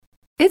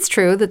It's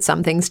true that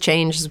some things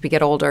change as we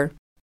get older.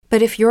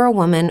 But if you're a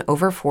woman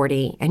over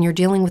 40 and you're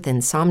dealing with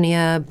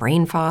insomnia,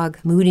 brain fog,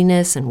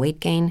 moodiness, and weight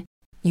gain,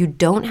 you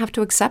don't have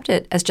to accept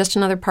it as just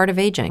another part of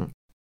aging.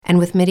 And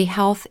with MIDI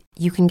Health,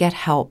 you can get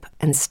help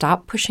and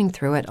stop pushing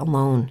through it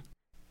alone.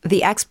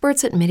 The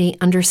experts at MIDI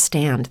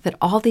understand that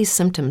all these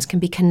symptoms can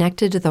be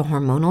connected to the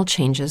hormonal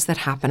changes that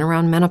happen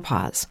around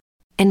menopause.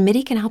 And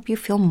MIDI can help you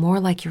feel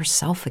more like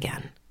yourself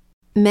again.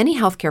 Many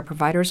healthcare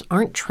providers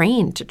aren't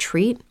trained to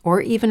treat or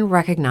even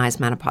recognize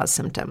menopause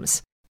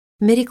symptoms.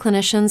 MIDI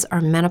clinicians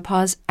are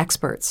menopause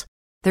experts.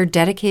 They're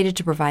dedicated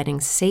to providing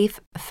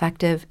safe,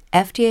 effective,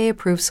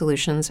 FDA-approved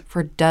solutions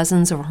for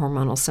dozens of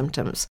hormonal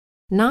symptoms,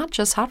 not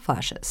just hot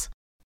flashes.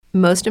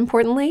 Most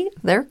importantly,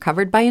 they're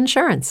covered by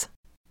insurance.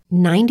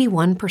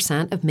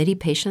 91% of MIDI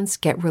patients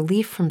get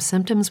relief from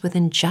symptoms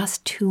within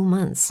just 2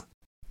 months.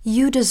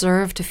 You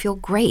deserve to feel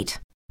great.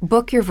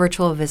 Book your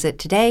virtual visit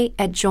today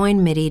at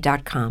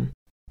joinmidi.com.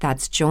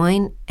 That's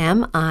joinmidi.com.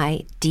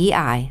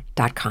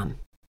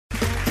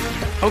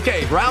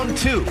 Okay, round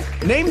 2.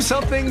 Name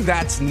something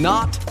that's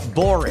not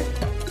boring.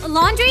 A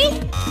laundry?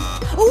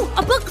 Ooh,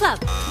 a book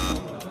club.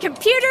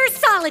 Computer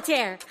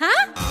solitaire,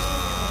 huh?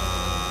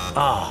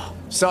 Ah,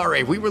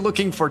 sorry, we were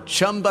looking for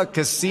Chumba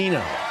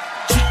Casino.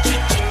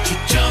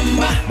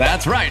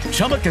 That's right,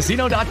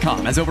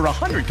 ChumbaCasino.com has over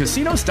 100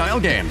 casino-style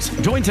games.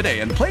 Join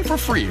today and play for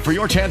free for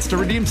your chance to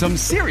redeem some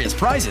serious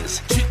prizes.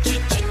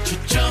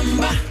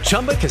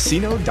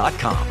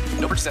 ChumbaCasino.com.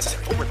 No purchase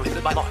necessary. Void where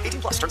prohibited by law.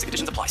 18 plus. Terms and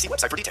conditions apply. See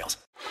website for details.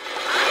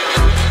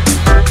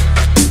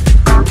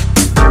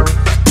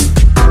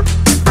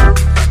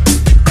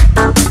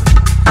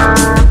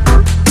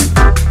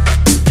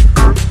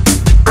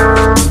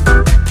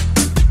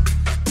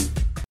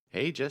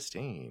 Hey,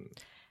 Justine.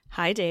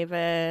 Hi,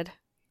 David.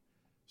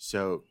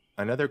 So,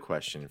 another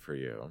question for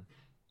you.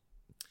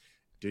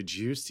 Did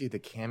you see the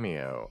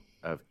cameo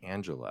of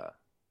Angela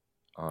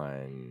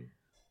on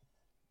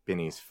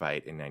Benny's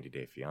fight in 90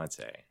 Day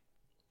Fiancé?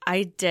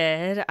 I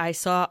did. I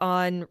saw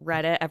on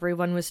Reddit,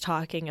 everyone was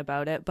talking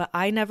about it, but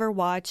I never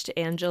watched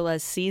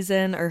Angela's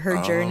season or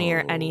her journey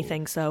or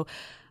anything, so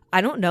I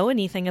don't know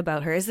anything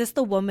about her. Is this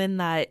the woman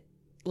that,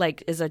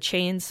 like, is a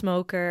chain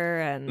smoker?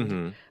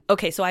 And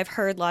Okay, so I've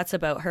heard lots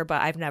about her,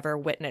 but I've never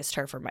witnessed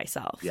her for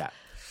myself. Yeah.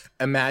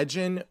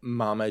 Imagine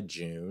Mama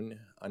June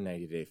on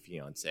 90 Day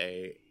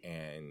Fiancé,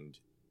 and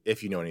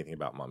if you know anything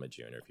about Mama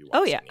June or if you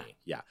watch any.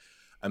 Yeah.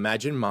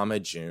 Imagine Mama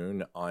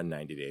June on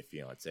 90 Day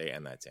Fiancé,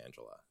 and that's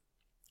Angela.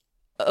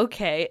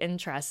 Okay,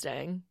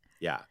 interesting.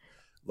 Yeah.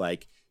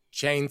 Like,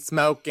 chain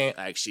smoking.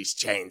 Like, she's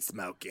chain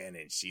smoking,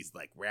 and she's,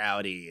 like,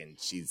 rowdy, and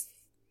she's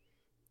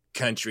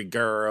country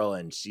girl,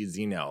 and she's,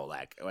 you know,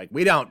 like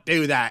we don't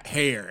do that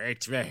here.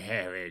 It's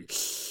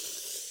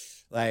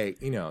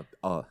like, you know,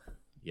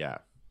 yeah.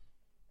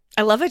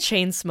 I love a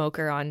chain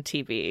smoker on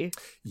TV.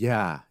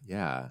 Yeah.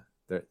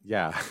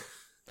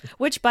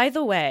 Which, by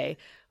the way,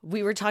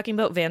 we were talking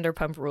about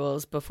Vanderpump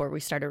Rules before we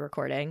started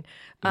recording.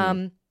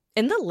 In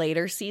the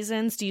later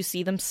seasons, do you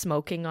see them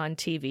smoking on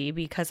TV?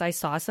 Because I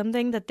saw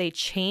something that they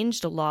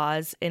changed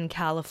laws in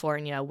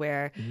California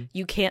where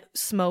you can't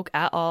smoke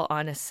at all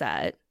on a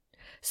set.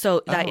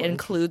 So that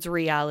includes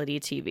reality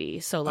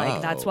TV. So,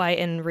 like, that's why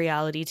in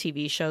reality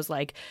TV shows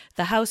like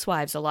The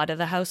Housewives, a lot of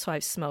the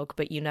housewives smoke,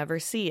 but you never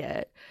see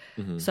it.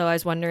 So I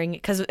was wondering,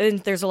 because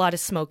there's a lot of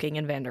smoking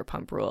in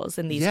Vanderpump Rules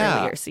in these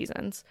earlier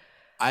seasons.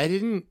 I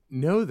didn't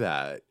know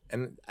that.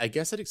 And I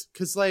guess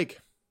because like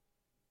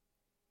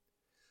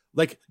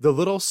the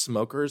little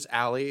smokers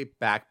alley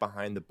back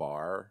behind the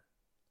bar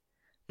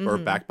or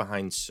back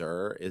behind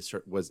Sir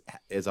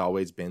is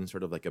always been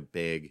sort of like a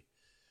big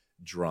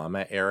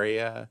drama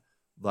area.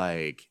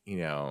 Like, you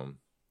know,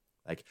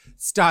 like,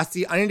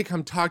 Stassi, I need to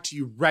come talk to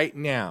you right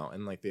now.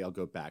 And like, they all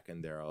go back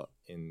and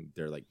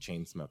they're like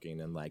chain smoking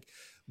and like,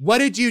 what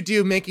did you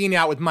do making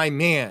out with my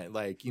man?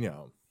 Like, you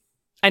know.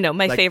 I know.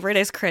 My favorite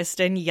is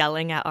Kristen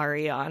yelling at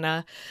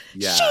Ariana.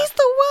 Yeah. She's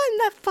the one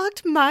that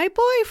fucked my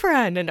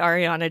boyfriend. And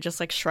Ariana just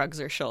like shrugs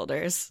her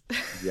shoulders.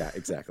 Yeah,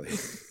 exactly.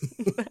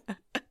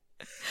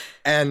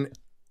 And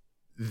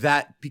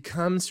that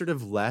becomes sort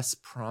of less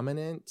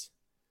prominent /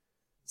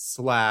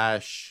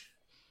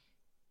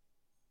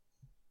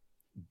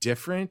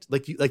 different.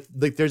 Like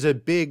there's a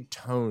big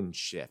tone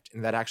shift,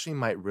 and that actually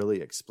might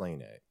really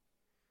explain it.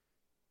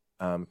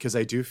 Because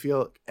I do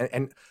feel,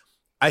 and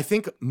I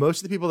think most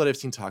of the people that I've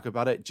seen talk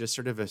about it just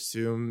sort of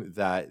assume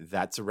that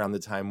that's around the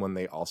time when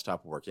they all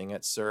stop working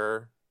at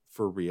Sir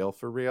for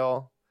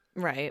real.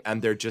 Right.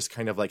 And they're just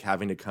kind of like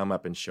having to come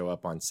up and show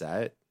up on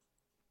set.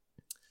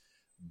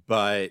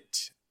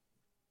 But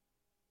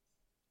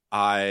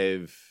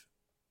actually,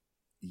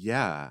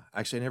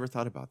 I never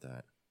thought about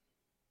that.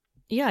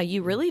 Yeah,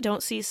 you really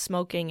don't see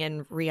smoking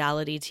in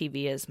reality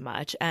TV as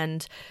much.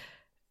 And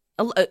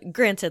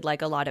granted,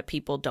 like, a lot of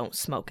people don't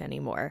smoke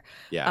anymore.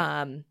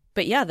 Yeah.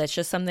 But yeah, that's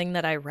just something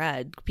that I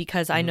read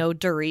because I know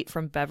Dorit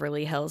from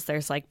Beverly Hills,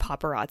 there's like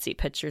paparazzi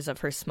pictures of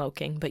her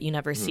smoking, but you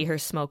never see her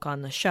smoke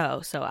on the show.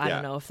 So I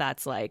don't know if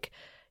that's like,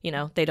 you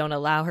know, they don't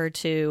allow her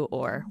to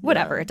or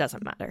whatever. It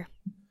doesn't matter.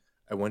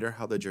 I wonder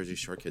how the Jersey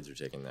Shore kids are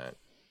taking that.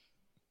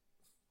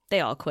 They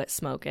all quit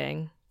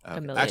smoking a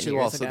million Actually,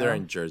 years well, so ago. they're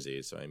in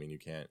Jersey, so I mean, you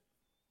can't.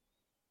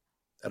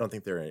 I don't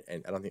think they're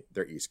in. I don't think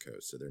they're East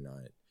Coast, so they're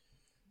not.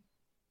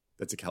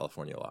 That's a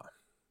California law,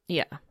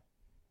 Yeah.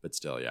 but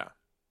still, yeah.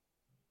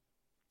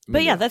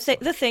 But yeah, so-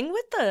 the thing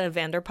with the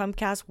Vanderpump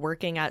cast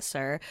working at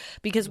SUR,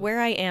 because where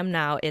I am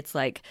now, it's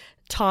like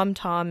Tom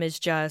Tom is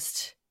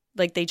just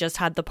like they just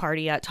had the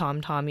party at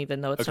Tom Tom, even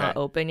though it's not Okay.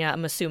 open yet.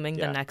 I'm assuming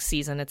Yeah. the next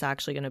season it's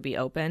actually going to be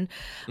open.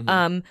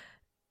 Mhm.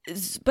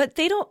 But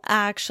they don't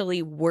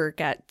actually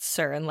work at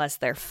SUR unless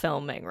they're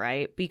filming,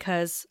 right?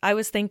 Because I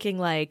was thinking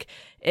like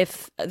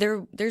if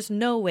there's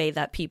no way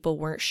that people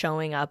weren't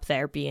showing up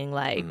there being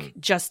like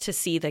just to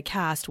see the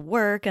cast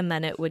work, and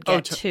then it would Oh,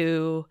 get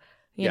too,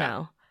 you Yeah.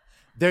 know.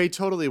 They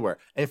totally were.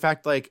 In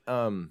fact, like, I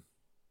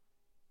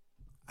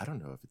don't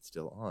know if it's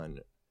still on.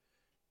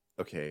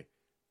 Okay.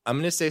 I'm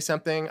going to say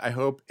something. I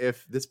hope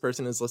if this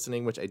person is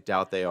listening, which I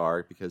doubt they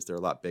are because they're a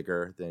lot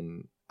bigger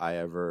than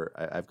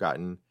I've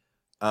gotten.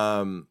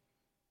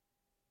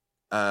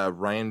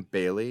 Ryan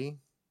Bailey,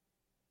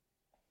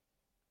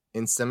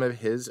 in some of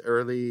his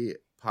early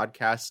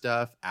podcast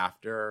stuff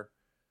after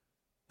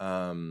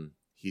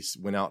he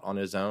went out on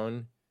his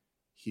own,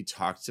 he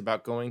talks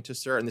about going to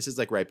SUR, and this is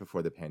like right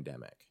before the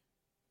pandemic.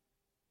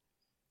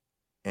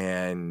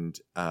 And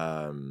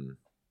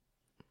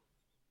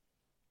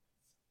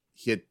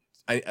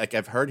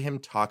I've heard him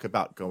talk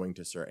about going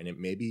to SUR, and it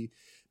maybe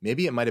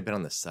it might have been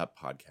on the Sup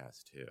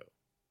podcast too,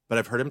 but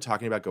I've heard him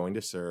talking about going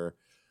to SUR,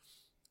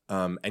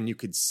 and you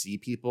could see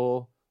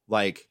people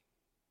like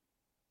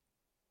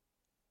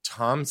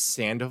Tom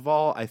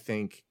Sandoval. I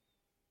think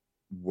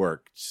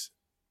worked.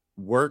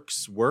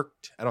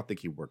 I don't think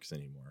he works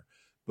anymore,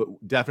 but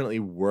definitely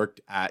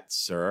worked at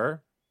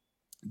SUR.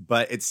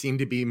 But it seemed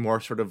to be more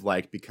sort of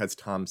like because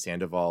Tom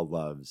Sandoval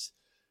loves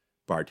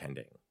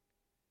bartending.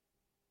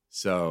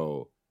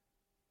 So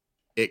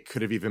it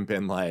could have even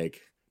been like,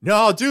 no,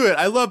 I'll do it.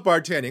 I love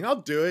bartending. I'll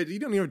do it. You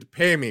don't even have to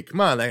pay me.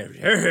 Come on, like,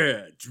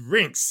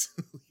 drinks,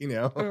 you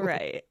know?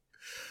 Right.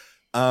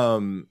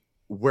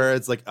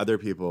 Whereas like other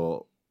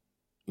people,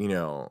 you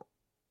know,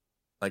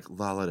 like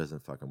Lala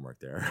doesn't fucking work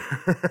there.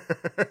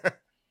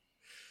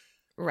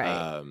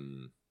 Right.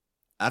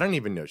 I don't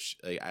even know.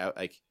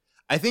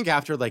 I think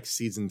after like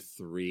season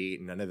 3,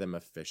 none of them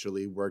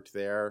officially worked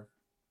there.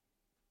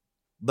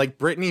 Like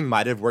Brittany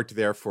might have worked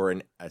there for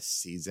a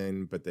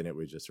season, but then it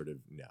was just sort of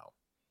no.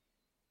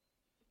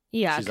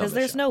 Yeah, She's on because the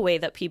there's show. no way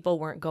that people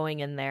weren't going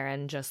in there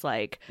and just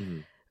like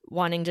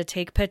wanting to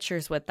take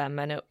pictures with them,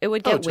 and it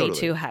would Oh, get way totally.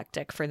 too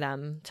hectic for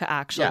them to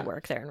actually Yeah.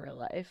 work there in real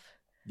life.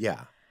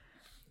 Yeah,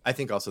 I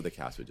think also the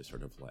cast would just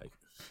sort of like,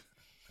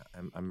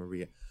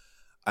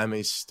 I'm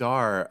a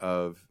star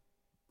of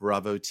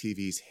Bravo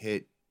TV's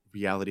hit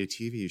reality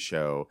TV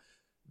show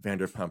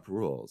Vanderpump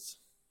Rules.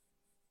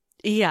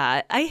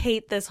 Yeah, I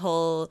hate this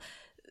whole.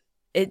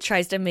 It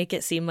tries to make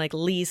it seem like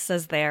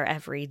Lisa's there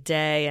every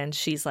day and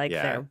she's like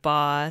Yeah. their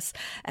boss.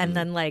 And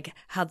then like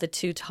how the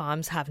two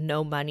Toms have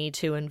no money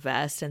to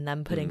invest, and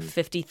them putting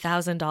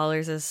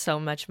 $50,000 is so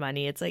much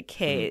money. It's like,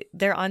 hey,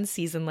 they're on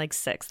season like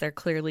 6. They're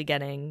clearly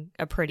getting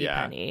a pretty Yeah.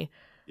 penny.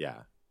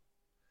 Yeah.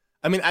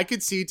 I mean, I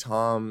could see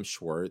Tom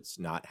Schwartz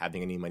not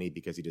having any money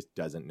because he just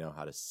doesn't know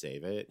how to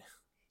save it.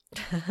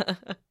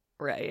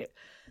 Right.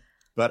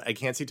 But I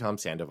can't see Tom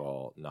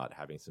Sandoval not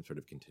having some sort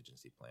of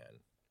contingency plan.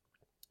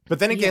 But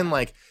then again,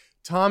 like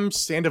Tom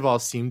Sandoval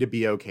seemed to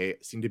be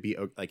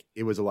like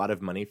it was a lot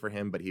of money for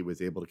him, but he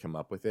was able to come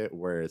up with it.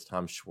 Whereas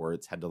Tom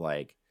Schwartz had to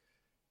like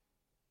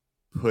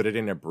put it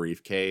in a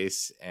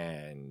briefcase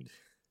and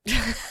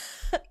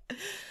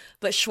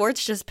But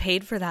Schwartz just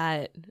paid for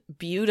that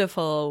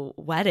beautiful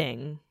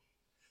wedding.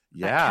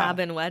 That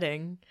cabin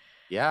wedding.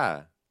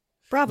 Yeah.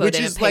 Bravo Which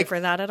didn't is, pay like, for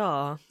that at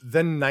all.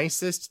 The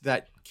nicest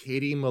that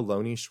Katie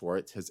Maloney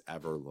Schwartz has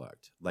ever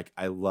looked. Like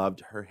I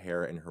loved her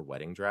hair and her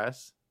wedding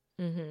dress.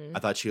 Mm-hmm. I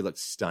thought she looked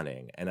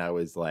stunning. And I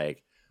was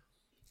like,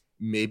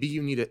 maybe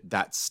you need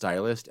that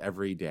stylist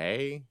every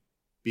day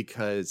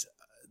because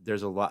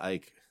there's a lot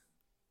like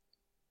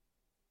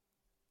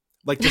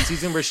the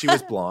season where she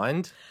was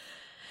blonde,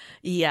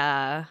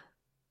 Yeah.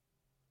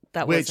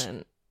 That Which-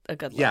 wasn't a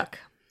good yeah. look.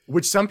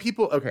 which some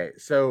people, okay.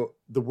 So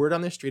the word on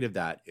the street of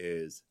that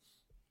is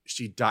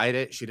she dyed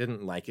it. She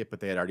didn't like it, but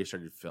they had already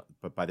started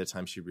but by the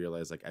time she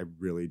realized like, I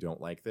really don't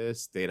like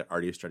this, they had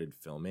already started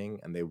filming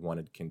and they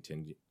wanted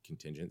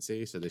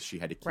contingency. So that she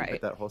had to keep Right.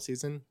 it that whole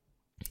season.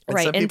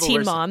 Right. some In people Teen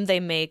were- Mom, they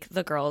make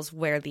the girls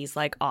wear these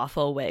like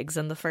awful wigs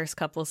in the first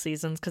couple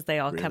seasons because they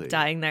all Really? kept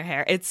dyeing their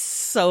hair. It's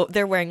so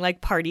they're wearing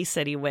like Party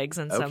City wigs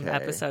in some Okay.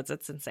 episodes.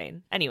 It's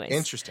insane. Anyways.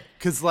 Interesting.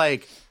 Because,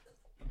 like,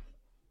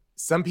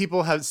 some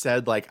people have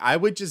said, like, I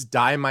would just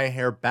dye my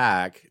hair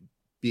back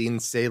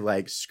and say,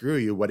 like, screw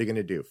you. What are you going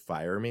to do?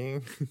 Fire me?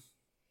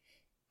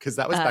 Because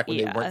that was back when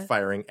they yeah. weren't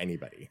firing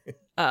anybody.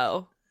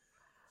 Oh.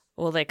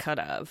 Well, they could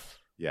have.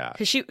 Yeah.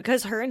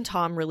 Because her and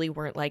Tom really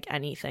weren't like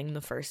anything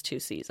the first 2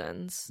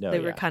 seasons. No, they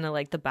were yeah. kind of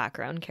like the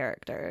background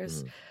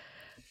characters.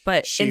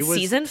 But She in was-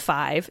 season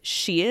 5,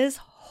 she is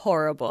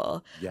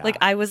horrible. Yeah. Like,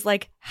 I was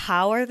like,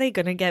 how are they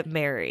going to get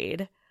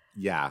married?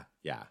 Yeah.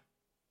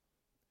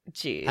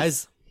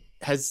 Jeez.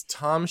 Has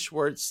Tom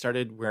Schwartz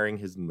started wearing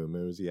his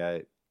muumuus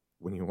yet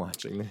when you're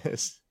watching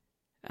this?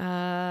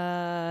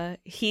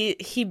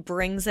 He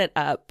brings it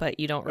up, but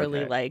you don't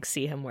really Okay. like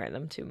see him wear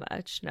them too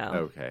much. No.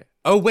 Okay.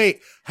 Oh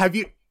wait,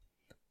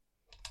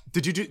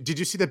 did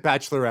you see the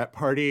bachelorette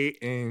party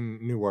in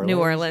New Orleans? New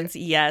Orleans.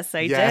 Yes, I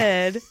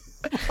Yeah. did.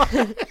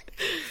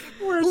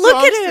 Where Look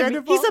Tom at him.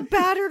 Sandoval He's a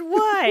battered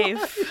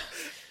wife.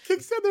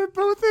 kicks out, they're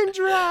both in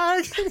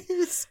drag, and he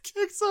just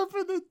kicks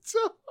open the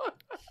door.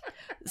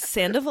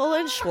 Sandoval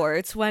and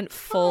Schwartz went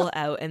full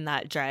out in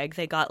that drag.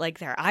 They got like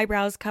their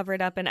eyebrows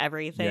covered up and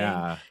everything.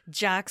 Yeah.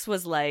 Jax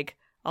was like,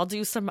 I'll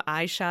do some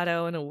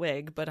eyeshadow and a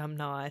wig, but I'm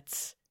not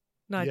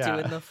Yeah.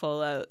 doing the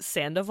full out.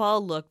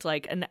 Sandoval looked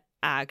like an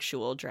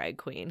actual drag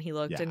queen. He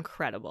looked Yeah.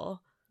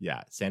 incredible.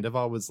 Yeah,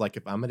 Sandoval was like,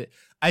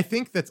 I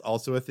think that's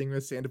also a thing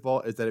with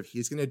Sandoval, is that if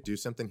he's gonna do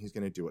something, he's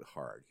gonna do it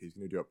hard. He's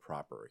gonna do it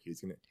proper.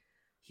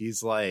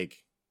 He's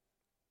like,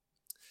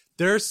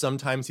 there are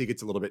sometimes he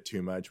gets a little bit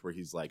too much where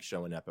he's like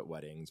showing up at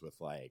weddings with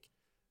like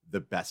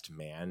the best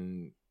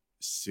man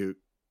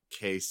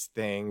suitcase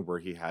thing where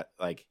he had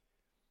like,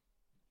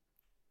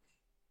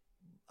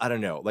 I don't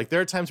know, like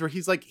there are times where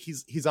he's like,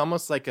 he's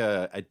almost like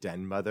a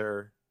den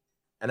mother.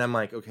 And I'm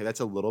like, okay,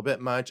 that's a little bit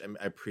much.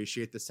 I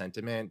appreciate the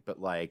sentiment, but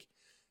like,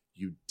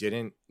 you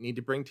didn't need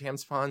to bring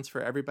tampons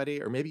for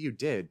everybody, or maybe you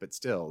did, but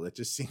still, it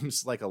just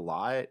seems like a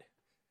lot.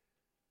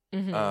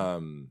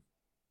 Mhm.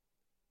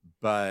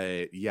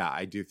 But yeah,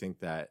 I do think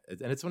that,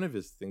 and it's one of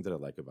his things that I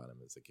like about him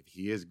is like, if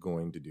he is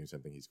going to do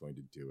something, he's going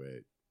to do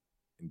it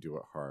and do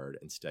it hard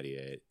and study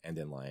it. And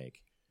then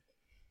like,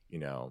 you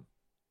know,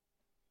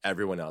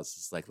 everyone else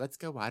is like, let's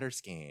go water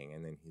skiing.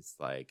 And then he's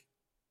like,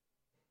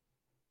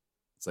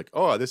 it's like,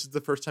 oh, this is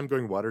the first time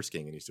going water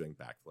skiing, and he's doing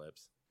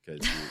backflips.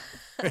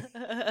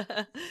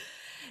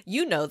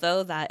 You know,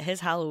 though, that his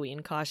Halloween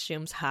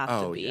costumes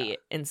have to be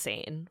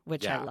insane,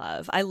 which I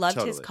love. I loved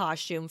his Totally.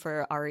 costume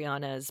for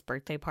Ariana's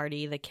birthday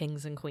party, the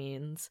Kings and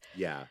Queens.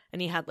 Yeah.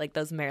 And he had like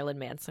those Marilyn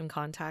Manson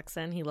contacts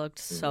in. He looked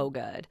so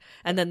good.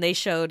 And then they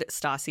showed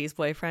Stassi's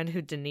boyfriend,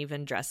 who didn't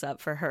even dress up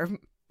for her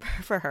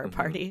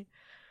party.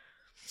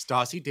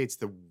 Stassi dates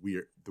the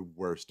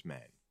worst men.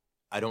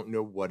 I don't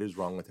know what is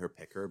wrong with her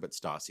picker, but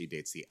Stassi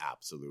dates the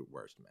absolute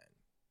worst men.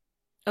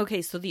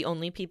 Okay, so the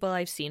only people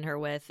I've seen her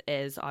with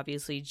is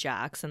obviously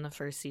Jax in the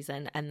first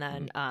season, and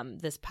then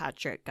this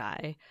Patrick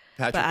guy.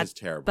 Patrick is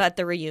terrible. But at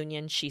the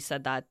reunion, she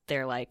said that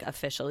they're like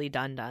officially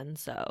done.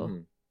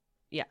 So,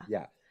 yeah.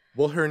 Yeah.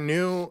 Well,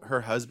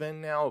 her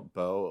husband now,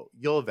 Beau,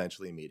 you'll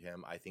eventually meet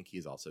him. I think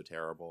he's also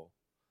terrible.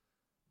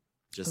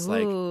 Just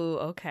Ooh,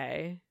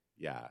 okay.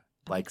 yeah,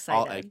 I'm like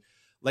excited.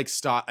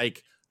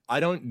 I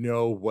don't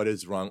know what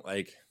is wrong.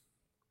 Like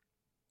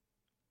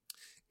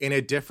in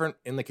a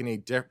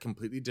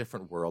completely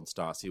different world,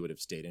 Stassi would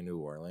have stayed in New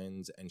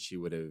Orleans, and she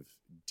would have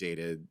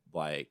dated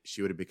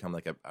she would have become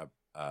like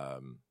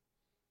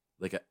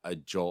a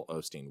Joel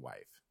Osteen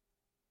wife.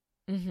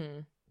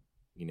 Mm-hmm.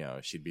 You know,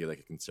 she'd be like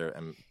a conservative.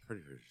 I'm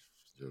pretty sure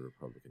she's a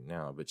Republican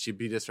now, but she'd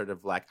be just sort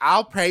of like,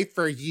 I'll pray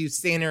for you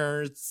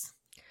sinners.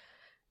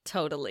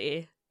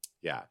 Totally.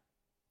 Yeah.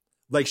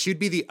 Like she'd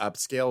be the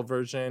upscale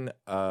version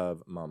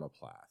of Mama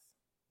Plath.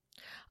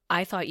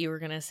 I thought you were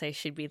going to say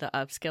she'd be the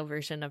upscale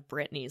version of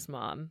Britney's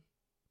mom.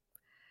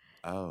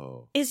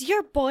 Oh. Is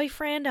your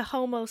boyfriend a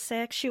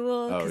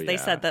homosexual? Because they yeah.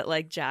 said that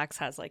like Jax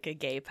has like a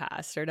gay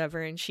past or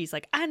whatever. And she's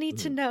like, I need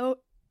to know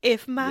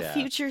if my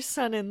future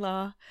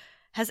son-in-law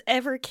has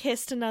ever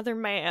kissed another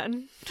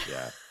man.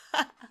 Yeah.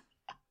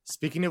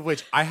 Speaking of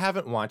which, I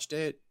haven't watched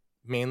it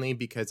mainly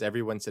because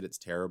everyone said it's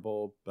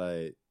terrible,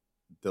 but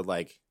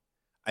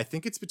I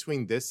think it's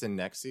between this and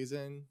next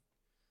season.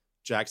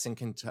 Jax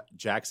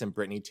and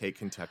Brittany take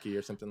Kentucky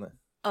or something like.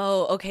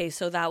 Oh, okay.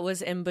 So that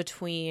was in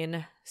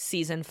between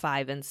season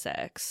 5 and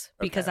 6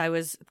 because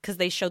Okay.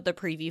 they showed the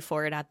preview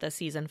for it at the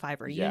season 5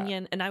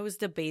 reunion, and I was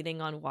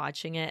debating on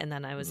watching it, and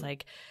then I was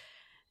like,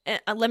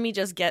 let me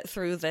just get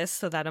through this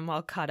so that I'm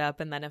all caught up,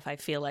 and then if I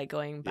feel like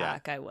going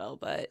back, I will.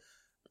 But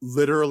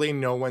literally,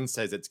 no one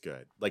says it's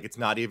good. Like it's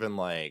not even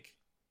like,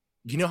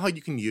 you know how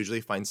you can usually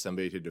find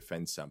somebody to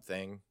defend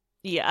something.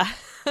 yeah.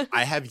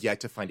 I have yet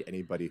to find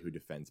anybody who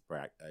defends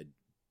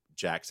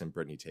Jax and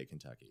Brittany take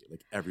Kentucky.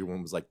 Like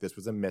everyone was like, this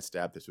was a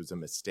misstep. This was a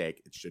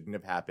mistake. It shouldn't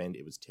have happened.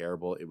 It was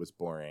terrible. It was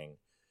boring.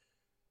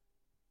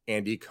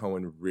 Andy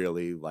Cohen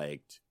really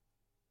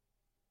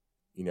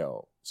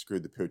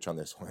screwed the pooch on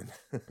this one.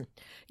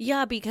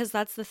 Yeah, because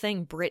that's the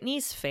thing.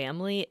 Brittany's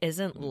family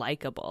isn't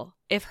likable.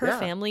 If her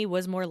family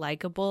was more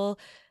likable,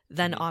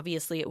 then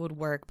obviously it would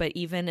work. But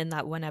even in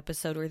that one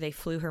episode where they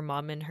flew her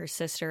mom and her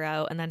sister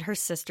out, and then her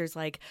sister's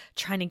like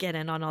trying to get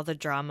in on all the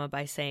drama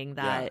by saying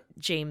that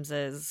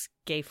James's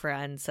gay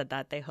friend said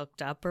that they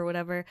hooked up or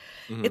whatever.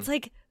 It's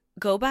like,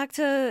 go back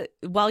to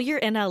while you're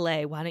in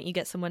LA, why don't you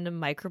get someone to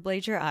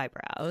microblade your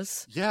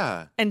eyebrows?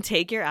 Yeah. And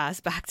take your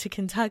ass back to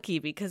Kentucky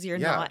because you're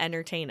not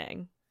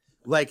entertaining.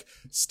 Like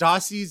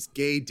Stassi's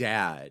gay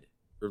dad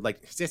or like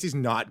Stacey's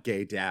not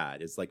gay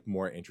dad is like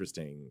more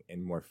interesting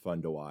and more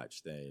fun to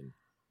watch than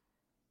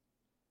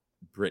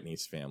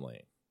Brittany's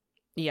family.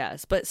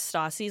 Yes, but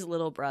Stassi's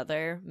little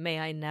brother, may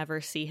I never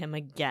see him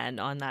again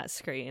on that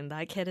screen.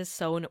 That kid is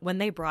so... When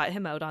they brought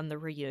him out on the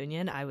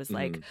reunion, I was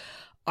like,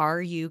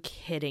 are you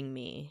kidding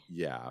me?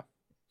 Yeah.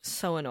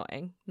 So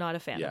annoying. Not a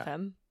fan of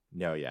him.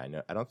 No,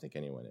 I don't think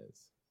anyone is.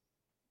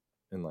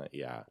 And like,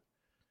 yeah.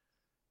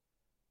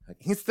 Like,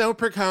 he's so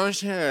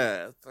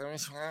precocious. Fucking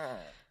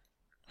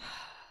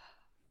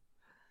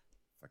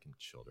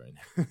children.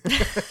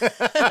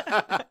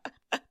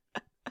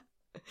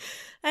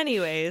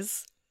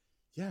 Anyways.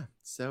 Yeah,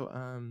 so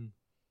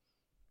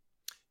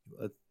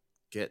let's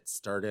get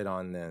started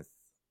on this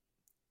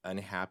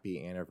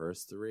unhappy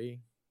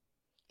anniversary.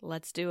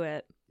 Let's do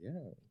it.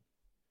 Yeah.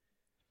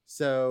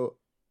 So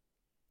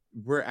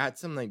we're at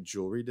some like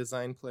jewelry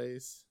design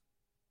place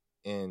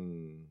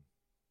in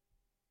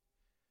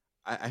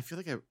I feel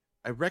like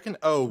I reckon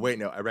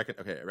I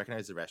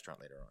recognize the restaurant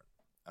later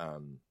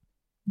on.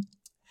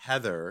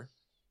 Heather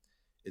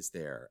is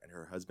there and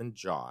her husband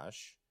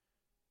Josh.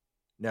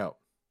 No.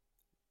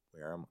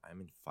 I'm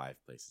in 5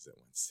 places at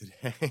once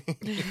today.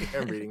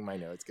 I'm reading my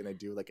notes. Gonna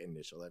do like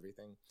initial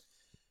everything.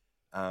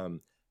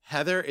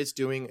 Heather is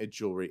doing a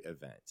jewelry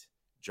event.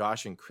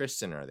 Josh and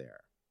Kristen are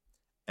there.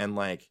 And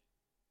like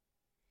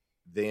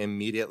they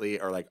immediately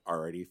are like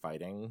already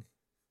fighting.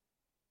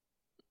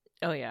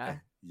 Oh yeah.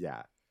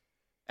 Yeah.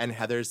 And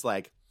Heather's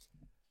like,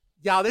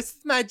 y'all, this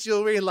is my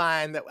jewelry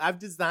line that I've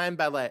designed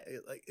by like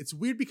it's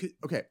weird because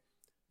okay.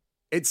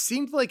 It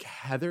seemed like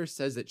Heather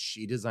says that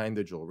she designed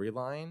the jewelry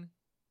line.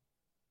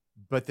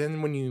 But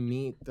then when you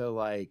meet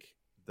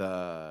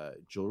the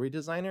jewelry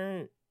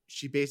designer,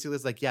 she basically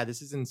is like, yeah,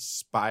 this is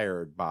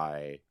inspired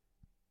by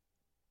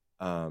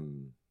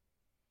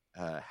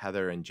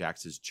Heather and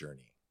Jax's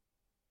journey.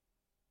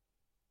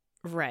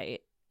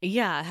 Right.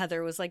 Yeah,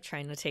 Heather was like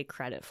trying to take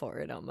credit for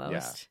it almost.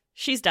 Yeah.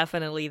 She's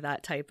definitely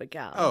that type of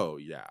gal. Oh,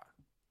 yeah.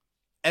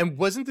 And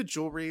wasn't the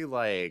jewelry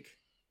like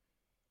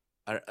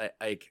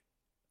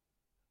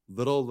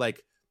little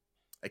like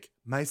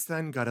my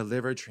son got a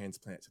liver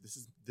transplant, so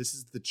this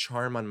is the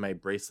charm on my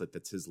bracelet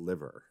that's his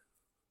liver.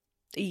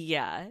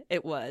 Yeah,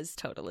 it was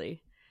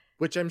totally.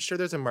 Which I'm sure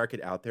there's a market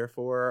out there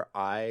for.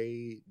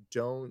 I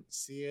don't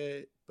see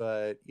it,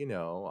 but you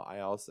know,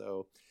 I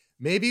also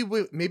maybe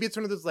it's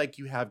one of those like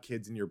you have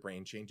kids and your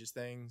brain changes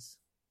things.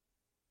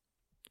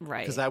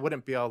 Right. Because I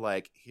wouldn't be all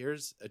like,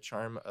 here's a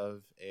charm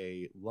of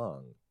a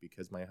lung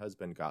because my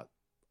husband got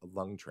a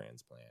lung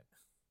transplant.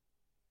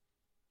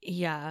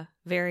 Yeah,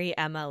 very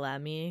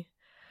MLM-y.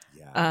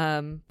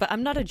 Yeah. But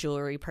I'm not a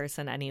jewelry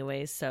person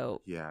anyway,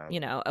 so yeah. You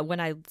know, when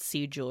I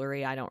see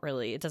jewelry,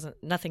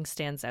 nothing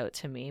stands out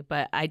to me.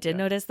 But I did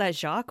notice that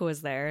Jacques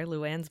was there,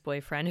 Luann's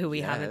boyfriend, who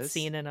we haven't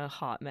seen in a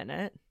hot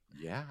minute.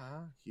 Yeah,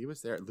 he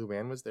was there.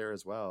 Luann was there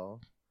as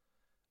well.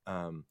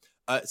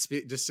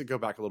 Just to go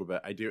back a little bit,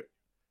 I do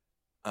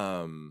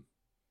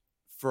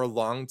for a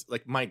long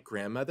like my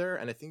grandmother,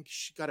 and I think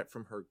she got it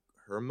from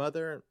her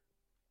mother,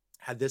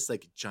 had this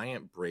like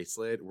giant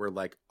bracelet where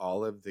like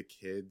all of the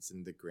kids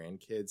and the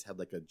grandkids had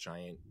like a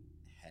giant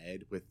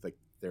head with like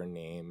their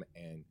name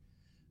and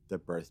the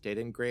birth date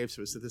engraved. So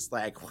it was this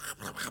like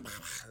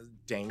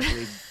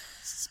dangly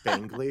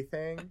spangly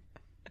thing.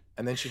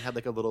 And then she had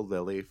like a little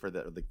lily for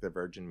the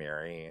Virgin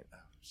Mary. And,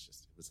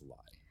 it was a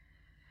lot.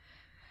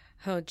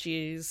 Oh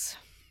geez.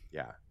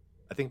 Yeah.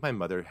 I think my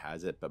mother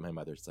has it, but my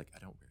mother's like, I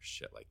don't wear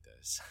shit like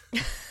this.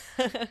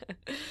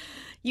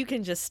 You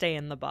can just stay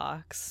in the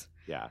box.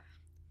 Yeah.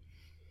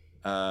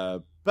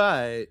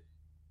 But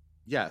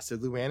yeah, so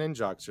Luann and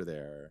Jacques are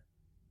there,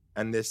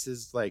 and this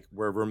is like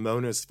where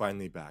Ramona's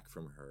finally back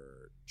from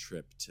her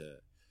trip to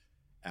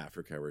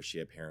Africa, where she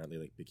apparently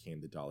like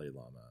became the Dalai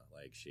Lama.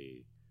 Like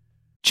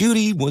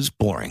Judy was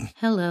boring.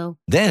 Hello.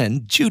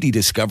 Then Judy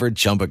discovered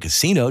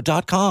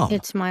ChumbaCasino.com.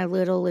 It's my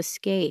little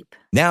escape.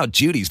 Now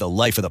Judy's the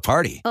life of the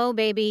party. Oh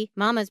baby,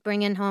 mama's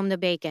bringing home the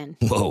bacon.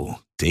 Whoa,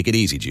 take it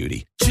easy,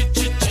 Judy.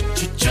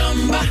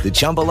 The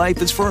Chumba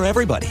life is for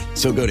everybody.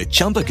 So go to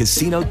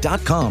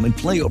ChumbaCasino.com and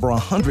play over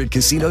 100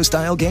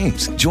 casino-style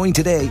games. Join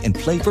today and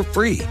play for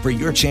free for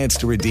your chance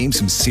to redeem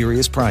some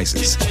serious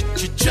prizes.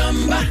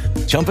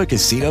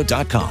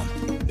 ChumbaCasino.com.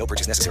 No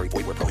purchase necessary.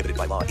 Void where prohibited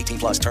by law.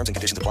 18+ terms and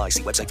conditions apply.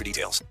 See website for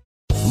details.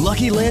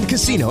 Lucky Land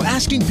Casino,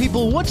 asking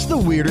people, what's the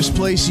weirdest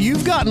place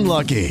you've gotten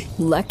lucky?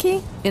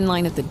 Lucky? In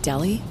line at the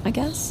deli, I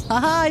guess?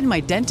 Aha, in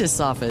my dentist's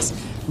office.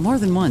 More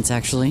than once,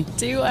 actually.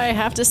 Do I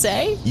have to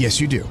say?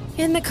 Yes, you do.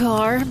 In the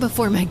car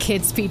before my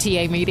kids'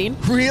 PTA meeting.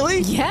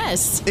 Really?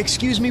 Yes.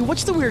 Excuse me,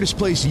 what's the weirdest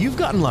place you've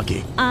gotten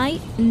lucky? I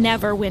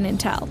never win and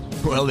tell.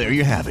 Well, there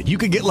you have it. You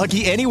can get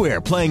lucky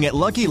anywhere, playing at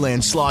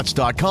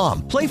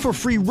LuckyLandSlots.com. Play for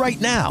free right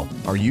now.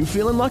 Are you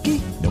feeling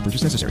lucky? No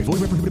purchase necessary.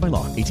 Void where prohibited by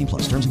law. 18+.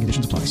 Terms and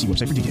conditions apply. See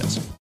website for details.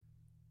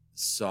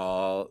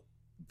 Saw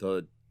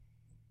the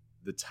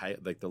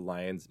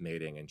lions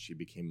mating, and she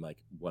became like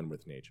one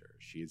with nature.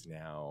 She's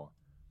now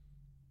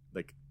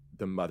like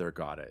the mother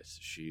goddess.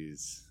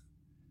 She's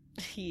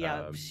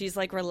Yeah, she's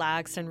like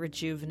relaxed and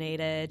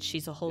rejuvenated.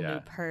 She's a whole new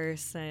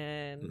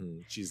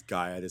person. She's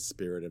Gaia, the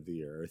spirit of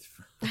the earth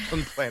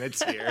from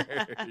Planeteer.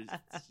 She's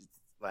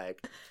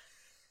like,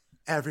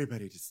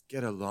 everybody just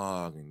get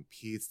along and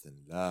peace and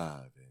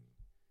love and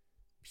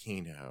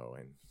Pinot.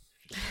 And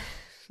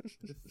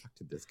where the fuck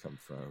did this come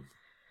from?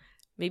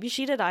 Maybe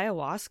she did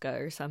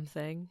ayahuasca or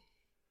something.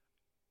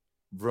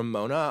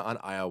 Ramona on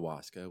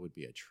ayahuasca would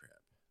be a trip.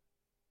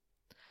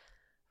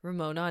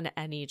 Ramona on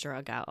any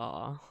drug at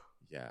all.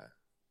 Yeah.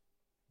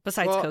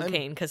 Besides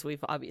cocaine, because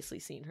we've obviously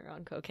seen her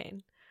on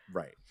cocaine.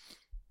 Right.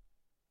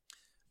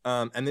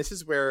 And this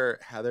is where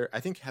I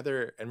think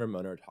Heather and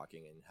Ramona are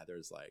talking, and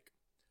Heather's like,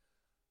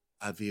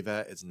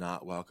 Aviva is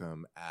not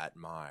welcome at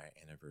my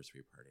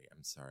anniversary party.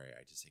 I'm sorry.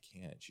 I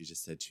can't. She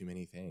just said too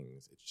many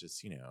things. It's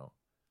just,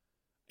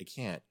 I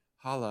can't.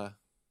 Holla.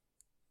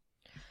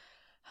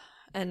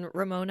 And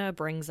Ramona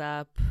brings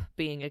up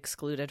being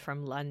excluded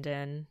from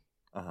London.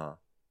 Uh-huh.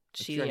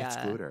 You're an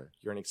excluder.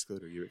 You're an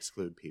excluder. You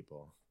exclude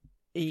people.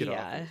 Get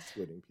off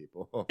excluding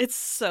people. It's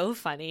so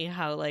funny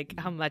how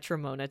how much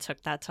Ramona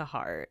took that to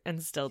heart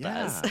and still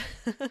does.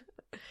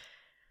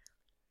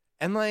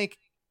 And I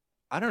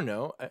don't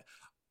know.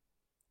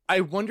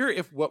 I wonder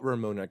if what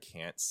Ramona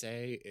can't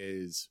say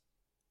is,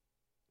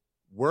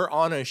 we're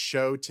on a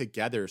show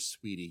together,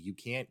 sweetie. You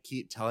can't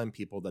keep telling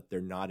people that they're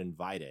not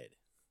invited.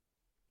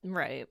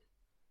 Right.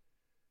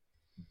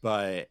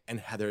 And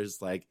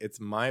Heather's like, it's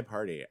my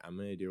party. I'm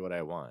going to do what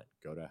I want.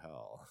 Go to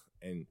hell.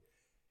 And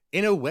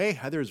in a way,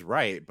 Heather's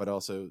right, but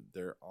also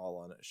they're all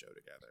on a show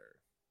together.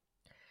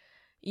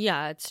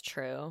 Yeah, it's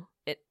true.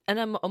 And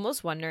I'm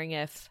almost wondering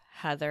if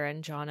Heather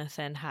and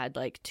Jonathan had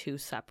two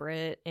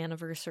separate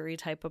anniversary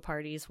type of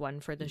parties,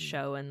 one for the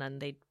show, and then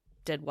they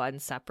did one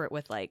separate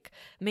with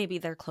maybe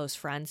their close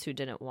friends who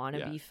didn't want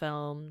to be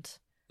filmed.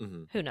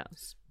 Mm-hmm. Who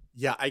knows?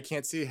 Yeah, I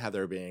can't see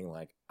Heather being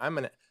I'm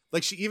going to,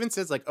 she even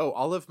says oh,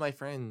 all of my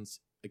friends,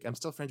 I'm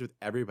still friends with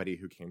everybody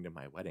who came to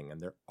my wedding and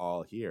they're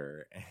all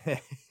here. And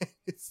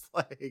it's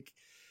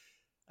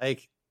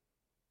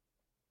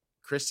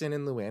Kristen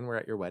and Luann were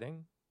at your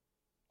wedding?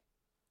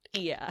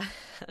 Yeah.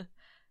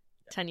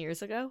 10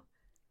 years ago?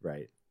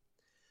 Right.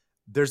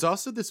 There's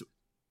also this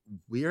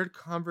weird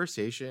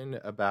conversation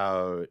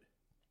about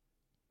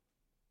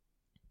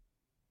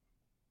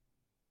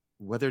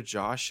whether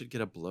Josh should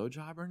get a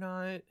blowjob or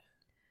not.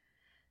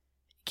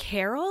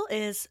 Carol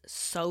is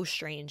so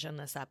strange in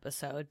this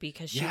episode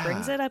because she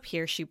brings it up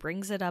here. She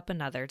brings it up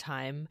another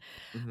time.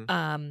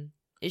 Mm-hmm.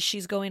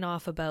 She's going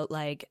off about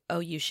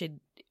you should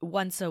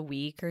once a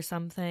week or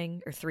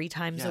something, or 3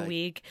 times a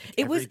week.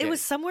 It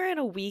was somewhere in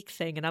a week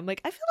thing. And I'm I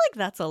feel like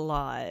that's a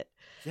lot.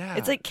 Yeah.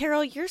 It's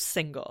Carol, you're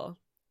single.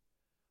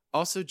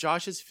 Also,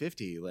 Josh is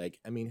 50.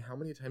 How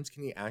many times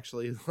can he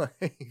actually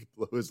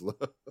blow his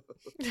load?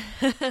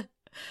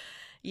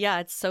 Yeah,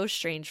 it's so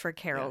strange for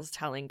Carol's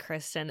telling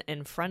Kristen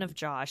in front of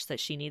Josh that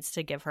she needs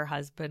to give her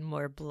husband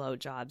more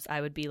blowjobs.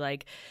 I would be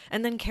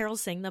and then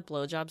Carol's saying that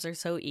blowjobs are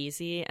so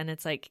easy, and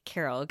it's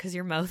Carol, because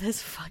your mouth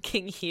is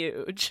fucking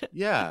huge.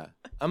 Yeah,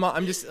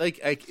 I'm just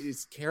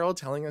is Carol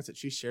telling us that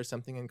she shares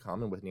something in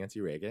common with Nancy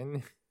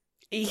Reagan?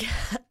 Yeah.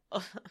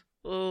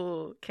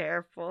 Oh,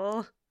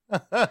 careful.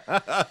 But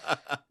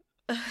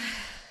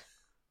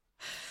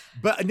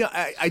no,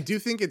 I do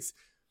think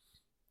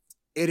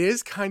it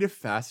is kind of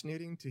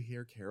fascinating to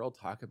hear Carol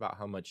talk about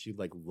how much she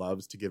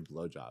loves to give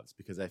blowjobs,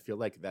 because I feel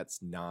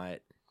that's not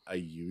a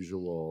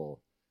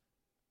usual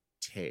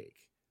take.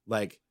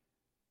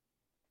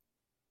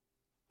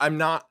 I'm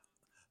not.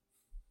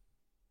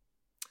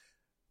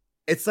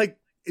 It's like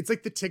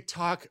the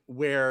TikTok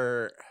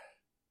where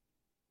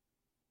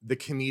the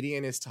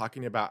comedian is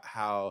talking about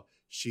how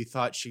she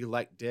thought she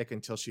liked dick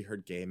until she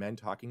heard gay men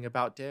talking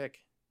about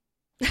dick.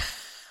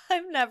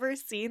 I've never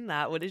seen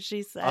that. What did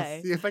she say?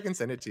 I'll see if I can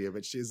send it to you,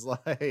 but she's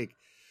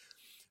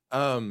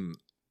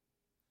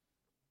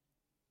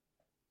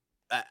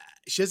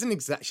she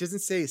doesn't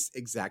say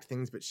exact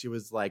things, but she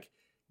was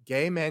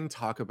gay men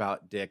talk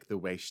about dick the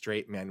way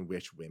straight men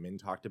wish women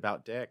talked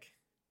about dick.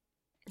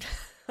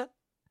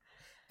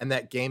 And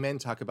that gay men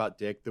talk about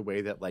dick the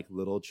way that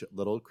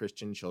little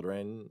Christian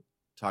children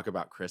talk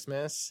about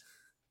Christmas.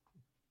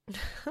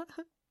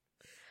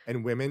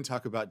 And women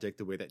talk about dick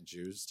the way that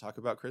Jews talk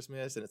about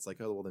Christmas. And it's oh,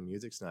 well, the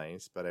music's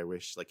nice, but I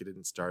wish it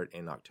didn't start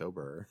in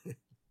October.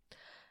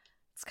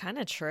 It's kind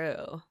of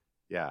true.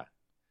 Yeah.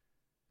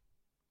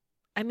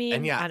 I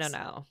mean, I don't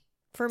know.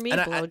 For me,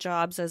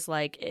 blowjobs is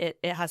it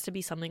has to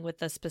be something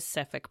with a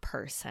specific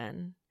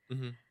person.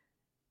 Mm-hmm.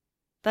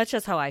 That's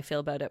just how I feel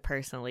about it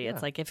personally. Yeah.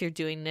 It's if you're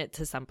doing it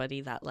to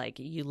somebody that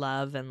you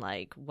love and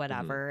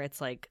whatever, mm-hmm.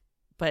 It's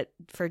but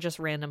for just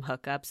random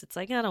hookups, it's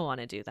I don't want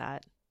to do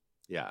that.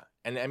 Yeah.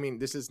 And I mean,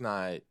 this is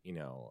not,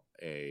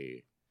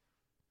 a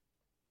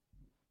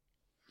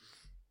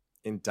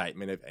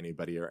indictment of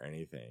anybody or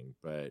anything,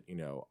 but,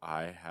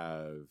 I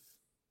have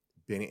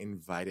been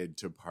invited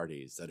to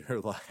parties that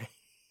are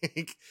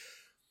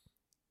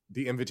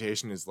the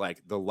invitation is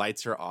the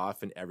lights are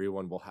off and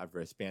everyone will have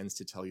wristbands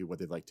to tell you what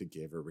they'd like to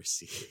give or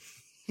receive.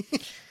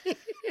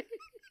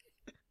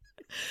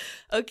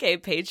 Okay,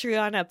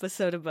 Patreon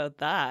episode about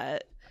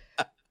that.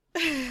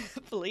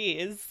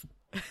 Please.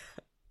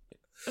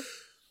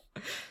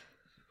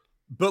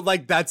 But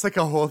like that's like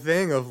a whole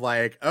thing of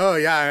like, oh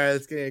yeah,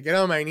 it's gonna get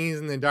on my knees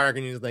in the dark,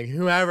 and you're just like,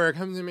 whoever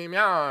comes to me,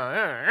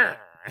 meow.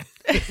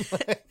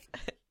 Like,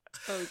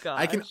 Oh god.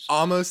 I can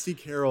almost see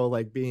Carol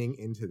like being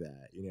into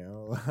that,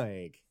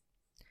 like.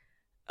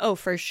 Oh,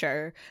 for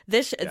sure.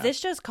 This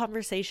just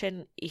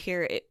conversation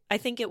here. I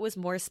think it was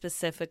more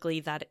specifically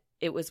that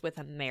it was with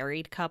a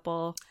married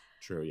couple.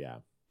 True. Yeah.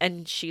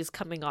 And she's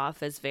coming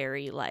off as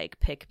very like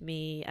pick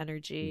me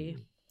energy.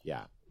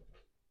 Yeah.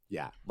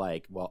 Yeah.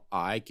 Like, well,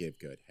 I give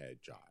good head,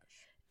 Josh.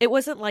 It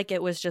wasn't like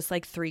it was just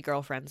like three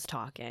girlfriends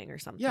talking or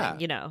something.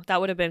 Yeah. That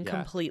would have been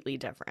completely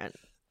different.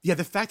 Yeah.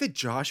 The fact that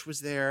Josh was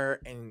there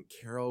and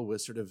Carol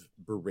was sort of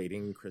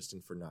berating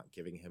Kristen for not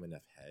giving him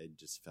enough head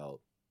just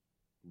felt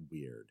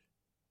weird.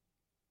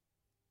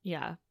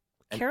 Yeah.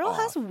 And Carol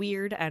has off.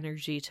 weird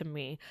energy to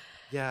me.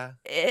 Yeah.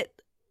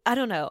 I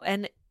don't know.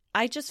 And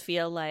I just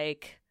feel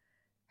like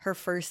her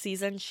first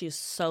season, she's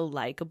so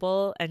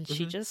likable, and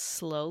she just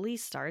slowly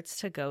starts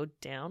to go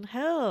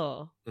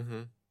downhill.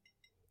 Mm-hmm.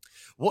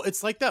 Well,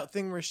 it's like that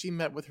thing where she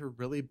met with her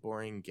really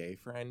boring gay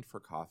friend for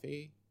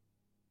coffee.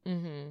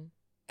 Mm-hmm.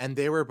 And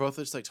they were both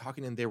just like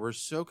talking, and they were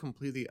so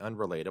completely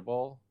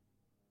unrelatable.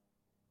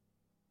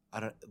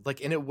 And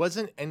it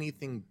wasn't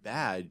anything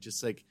bad.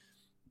 Just like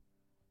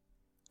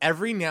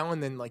every now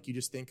and then, like you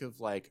just think of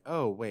like,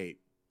 oh wait,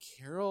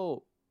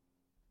 Carol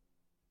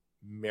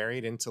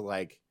married into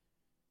like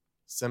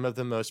some of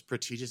the most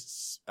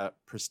prestigious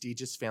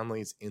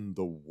families in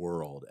the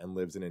world and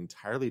lives an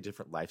entirely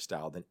different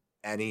lifestyle than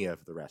any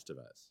of the rest of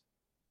us.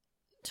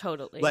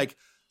 Totally. Like,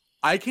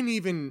 I think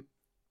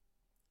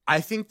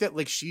that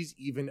like she's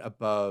even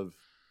above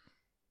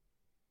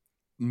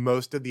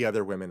most of the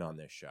other women on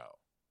this show.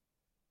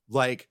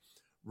 Like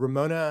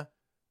Ramona,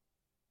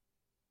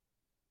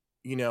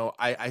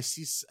 I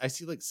see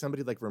like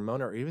somebody like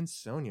Ramona or even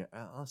Sonia.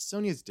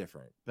 Sonia's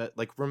different, but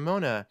like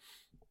Ramona,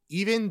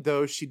 even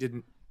though she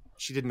did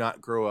not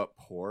grow up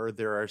poor,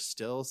 there are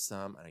still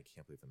some, and I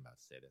can't believe I'm about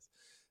to say this,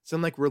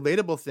 some like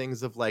relatable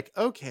things of like,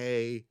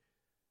 okay,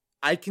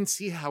 I can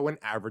see how an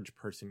average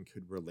person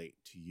could relate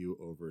to you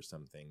over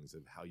some things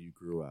of how you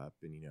grew up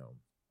and,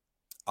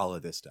 all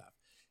of this stuff.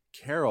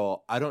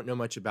 Carol, I don't know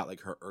much about like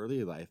her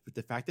early life, but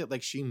the fact that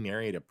like she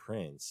married a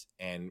prince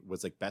and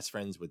was like best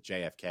friends with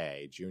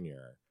JFK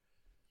Jr.,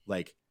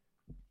 like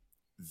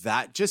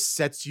that just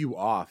sets you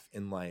off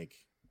in like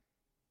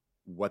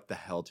what the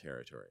hell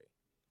territory.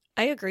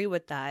 I agree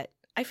with that.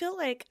 I feel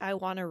like I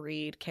want to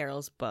read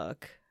Carol's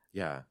book.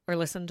 Yeah. Or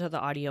listen to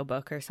the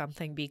audiobook or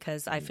something,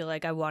 because I feel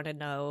like I want to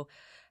know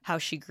how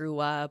she grew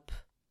up,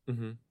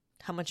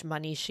 how much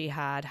money she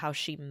had, how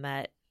she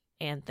met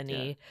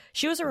Anthony. Yeah.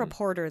 She was a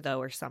reporter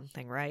though or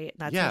something, right?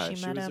 That's how she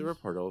met him? Yeah, she was a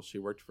reporter. She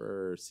worked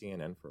for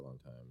CNN for a long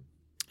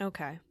time.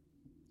 Okay.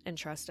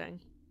 Interesting.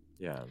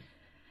 Yeah.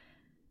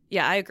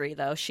 Yeah, I agree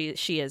though.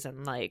 She is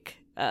in like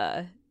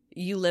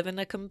you live in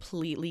a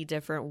completely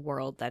different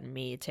world than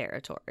me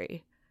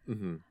territory.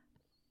 Mm-hmm.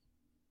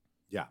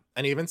 Yeah.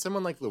 And even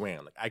someone like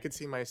Luann, like I could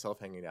see myself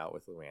hanging out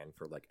with Luann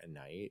for like a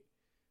night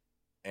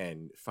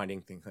and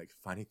finding things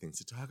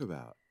to talk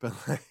about. But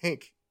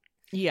like,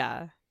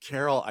 yeah,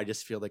 Carol, I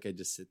just feel like I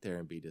just sit there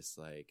and be just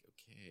like,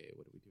 okay,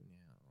 what do we do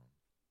now?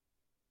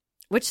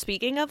 Which,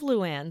 speaking of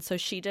Luann, so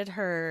she did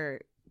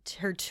her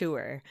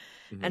tour,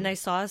 and I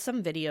saw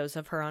some videos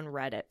of her on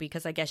Reddit,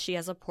 because I guess she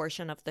has a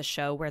portion of the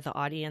show where the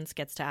audience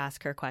gets to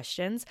ask her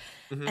questions,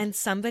 and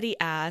somebody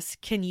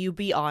asked, can you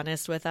be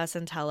honest with us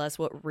and tell us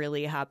what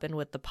really happened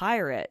with the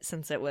pirate,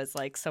 since it was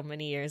like so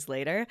many years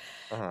later?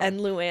 And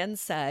Luann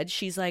said,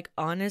 she's like,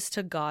 honest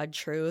to God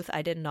truth,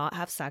 I did not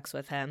have sex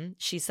with him.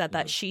 She said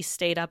that she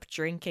stayed up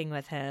drinking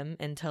with him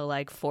until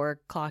like 4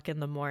 o'clock in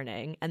the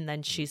morning, and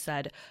then she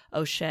said,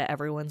 oh shit,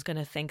 everyone's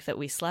gonna think that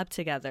we slept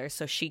together,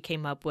 so she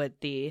came up with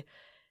the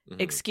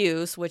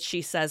excuse, which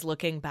she says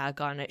looking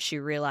back on it, she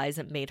realized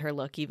it made her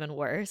look even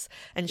worse.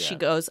 And she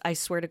goes, I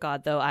swear to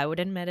God, though, I would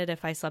admit it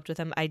if I slept with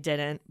him. I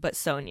didn't, but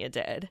Sonia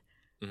did.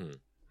 I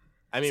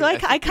mean, so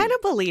I kind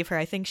of believe her.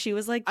 I think she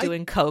was like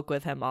doing coke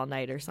with him all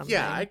night or something.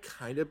 Yeah, I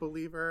kind of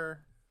believe her.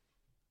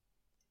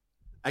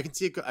 I can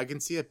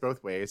see it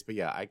both ways, but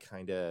yeah, I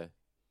can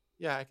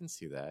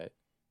see that.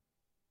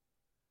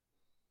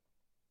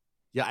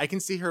 Yeah, I can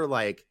see her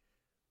like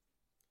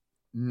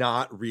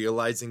not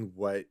realizing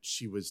what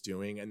she was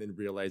doing and then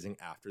realizing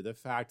after the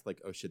fact,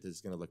 like, oh shit, this is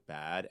gonna look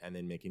bad, and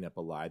then making up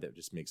a lie that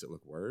just makes it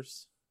look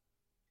worse.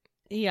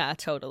 Yeah,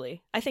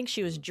 totally. I think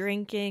she was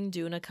drinking,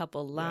 doing a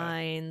couple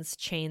lines,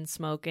 chain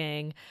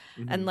smoking,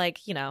 and like,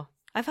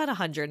 I've had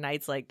 100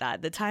 nights like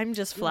that. The time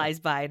just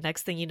flies by.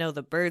 Next thing you know,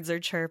 the birds are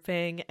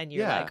chirping, and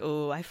you're like,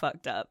 oh, I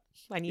fucked up.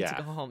 I need to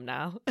go home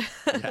now.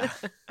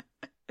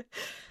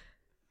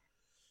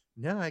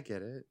 No, I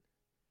get it.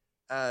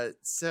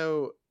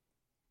 So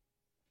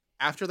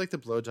after like the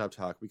blowjob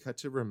talk, we cut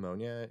to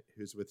Ramona,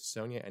 who's with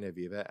Sonia and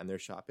Aviva, and they're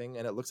shopping,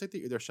 and it looks like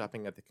they're either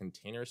shopping at the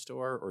Container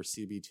Store or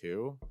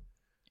CB2.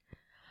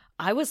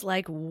 I was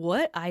like,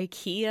 what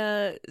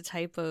IKEA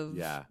type of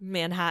Yeah.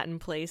 Manhattan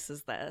place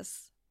is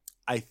this?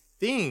 I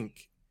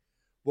think,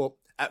 well,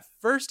 at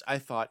first I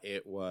thought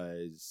it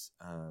was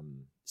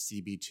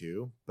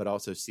CB2, but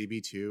also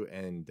CB2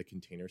 and the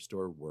Container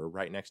Store were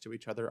right next to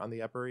each other on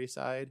the Upper East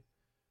Side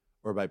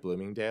or by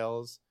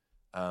Bloomingdale's.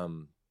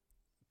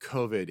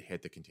 COVID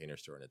hit the Container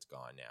Store and it's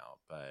gone now,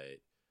 but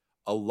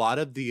a lot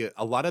of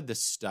the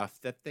stuff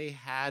that they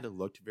had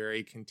looked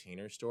very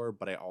Container Store,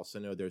 but I also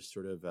know there's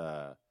sort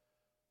of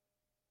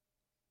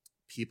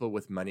people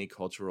with money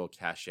cultural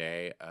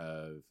cachet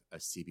of a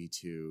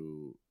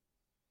CB2.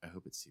 I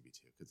hope it's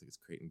CB2 because it's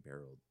Crate and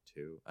Barrel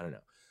too. I don't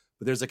know.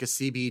 But there's like a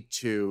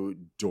CB2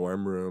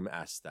 dorm room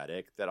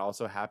aesthetic that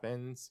also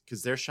happens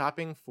because they're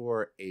shopping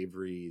for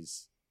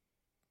Avery's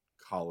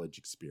college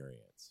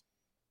experience.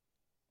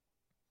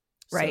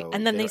 Right. So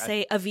and then they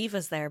say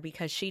Aviva's there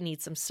because she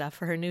needs some stuff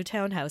for her new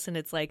townhouse. And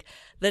it's like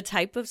the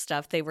type of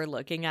stuff they were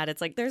looking at.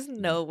 It's like, there's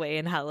no way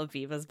in hell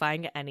Aviva's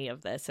buying any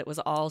of this. It was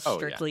all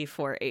strictly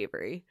for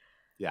Avery.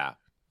 Yeah.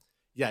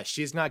 Yeah.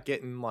 She's not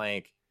getting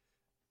like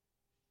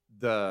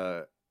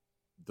the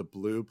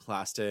blue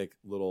plastic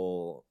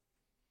little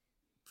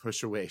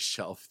push away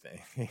shelf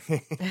thing.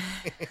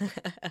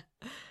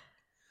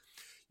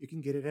 You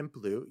can get it in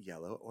blue,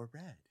 yellow, or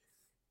red.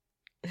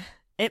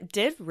 It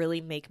did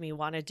really make me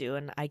want to do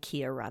an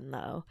IKEA run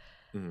though.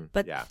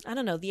 But yeah. I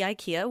don't know, the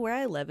IKEA where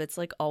I live, it's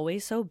like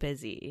always so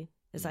busy.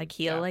 Is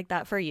IKEA like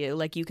that for you?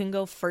 Like you can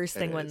go first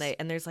thing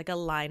and there's like a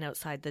line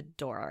outside the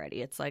door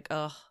already. It's like,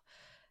 oh,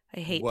 I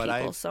hate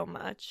people so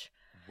much.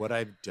 What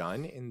I've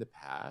done in the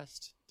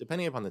past,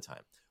 depending upon the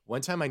time.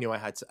 One time I knew I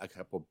had a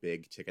couple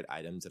big ticket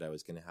items that I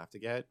was going to have to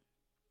get.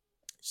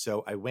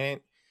 So I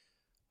went,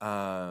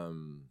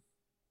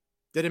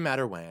 didn't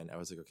matter when. I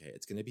was like, okay,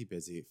 it's going to be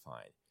busy,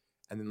 fine.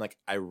 And then like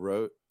I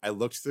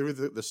looked through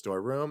the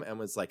storeroom and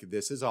was like,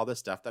 this is all the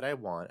stuff that I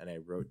want. And I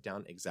wrote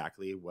down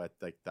exactly what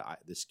like the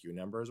SKU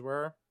numbers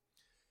were.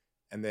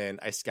 And then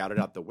I scouted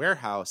out the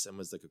warehouse and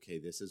was like, okay,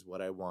 this is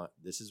what I want.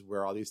 This is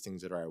where all these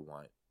things that I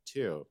want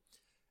too.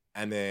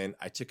 And then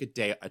I took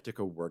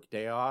a work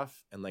day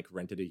off and like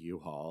rented a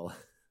U-Haul.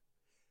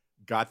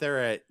 Got there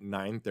at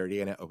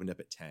 9:30 and it opened up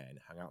at 10.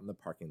 Hung out in the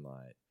parking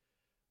lot.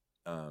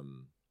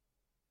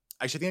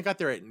 Actually, I think I got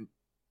there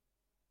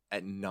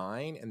at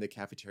 9 and the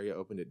cafeteria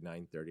opened at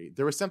 9:30.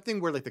 There was something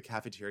where like the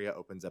cafeteria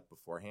opens up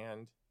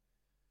beforehand.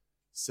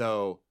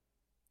 So,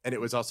 and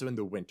it was also in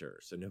the winter,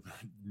 so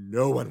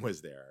no one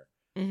was there.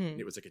 Mm-hmm. And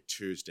it was like a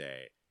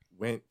Tuesday.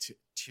 Went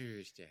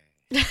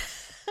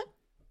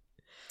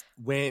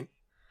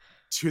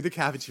to the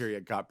cafeteria,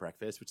 got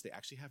breakfast, which they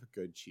actually have a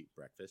good cheap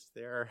breakfast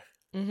there.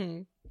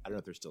 Mm-hmm. I don't know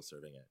if they're still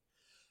serving it.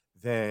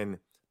 Then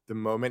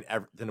when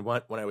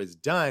I was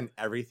done,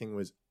 everything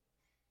was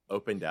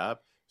opened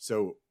up.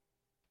 So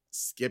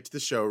skipped the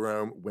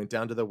showroom, went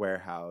down to the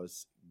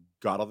warehouse,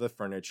 got all the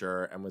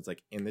furniture, and was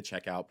like in the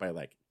checkout by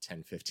like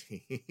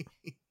 10:15.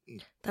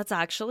 That's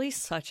actually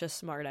such a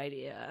smart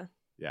idea.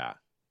 Yeah.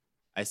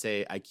 I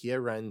say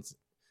IKEA runs,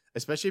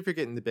 especially if you're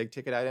getting the big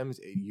ticket items,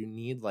 you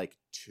need like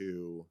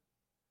two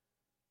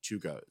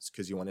goes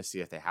because you want to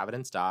see if they have it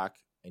in stock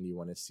and you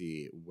want to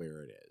see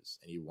where it is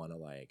and you want to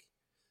like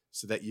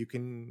so that you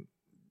can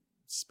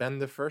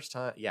spend the first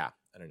time. Yeah.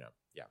 I don't know.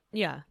 Yeah.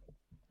 Yeah.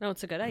 No,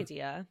 it's a good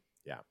idea.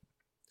 Yeah.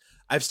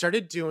 I've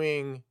started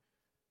doing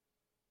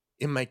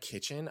in my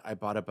kitchen. I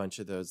bought a bunch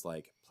of those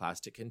like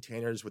plastic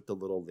containers with the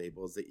little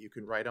labels that you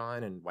can write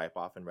on and wipe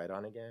off and write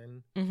on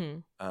again.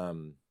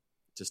 Mm-hmm.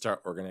 To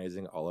start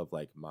organizing all of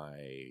like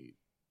my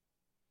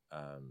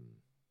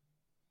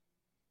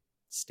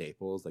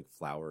staples like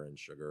flour and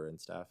sugar and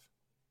stuff.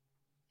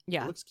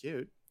 Yeah. It looks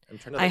cute. I'm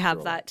trying to I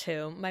have that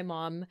too. My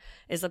mom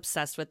is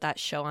obsessed with that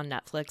show on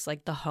Netflix,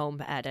 like The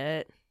Home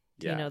Edit.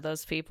 Do you know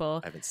those people?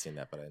 I haven't seen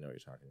that, but I know what you're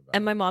talking about.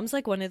 And my mom's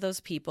like one of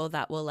those people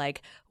that will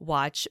like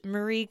watch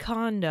Marie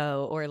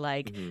Kondo or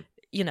like,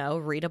 you know,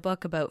 read a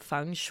book about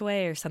feng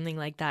shui or something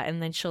like that.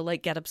 And then she'll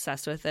like get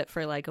obsessed with it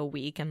for like a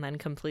week and then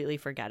completely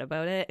forget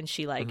about it. And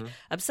she like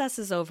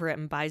obsesses over it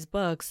and buys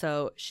books.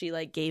 So she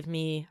like gave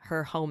me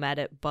her Home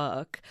Edit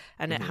book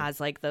and it has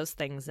like those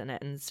things in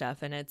it and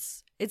stuff. And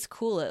it's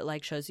cool. It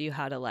like shows you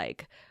how to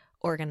like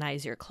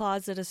organize your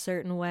closet a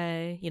certain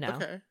way, you know.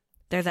 Okay.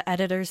 They're the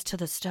editors to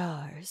the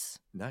stars.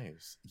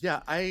 Nice. Yeah,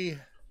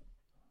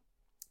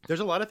 there's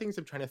a lot of things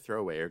I'm trying to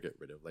throw away or get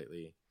rid of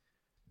lately.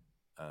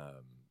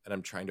 And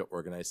I'm trying to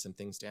organize some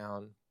things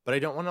down. But I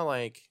don't want to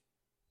like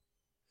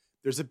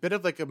there's a bit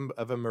of like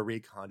a Marie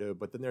Kondo,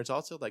 but then there's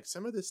also like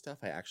some of this stuff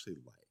I actually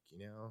like,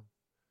 you know?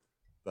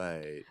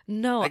 But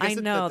no, I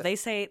know. They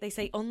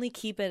say only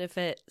keep it if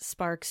it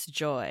sparks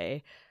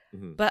joy.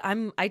 Mm-hmm. But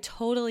I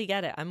totally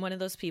get it. I'm one of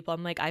those people.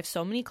 I'm like, I have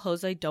so many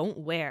clothes I don't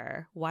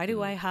wear. Why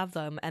do I have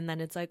them? And then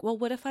it's like, well,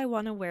 what if I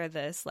want to wear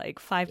this like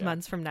 5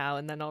 months from now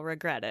and then I'll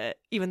regret it,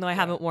 even though I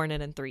haven't worn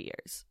it in 3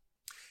 years.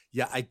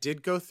 Yeah, I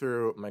did go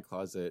through my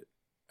closet,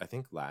 I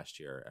think last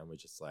year, and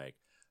was just like,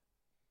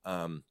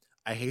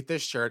 I hate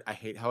this shirt. I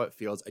hate how it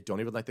feels. I don't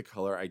even like the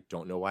color. I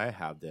don't know why I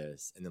have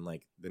this. And then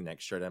like the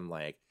next shirt, I'm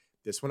like,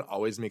 this one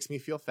always makes me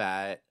feel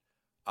fat.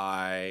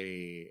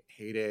 I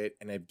hate it,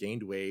 and I've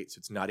gained weight, so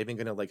it's not even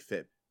gonna like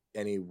fit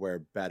anywhere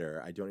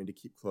better. I don't need to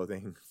keep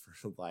clothing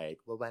for like,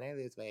 well, when I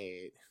lose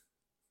weight.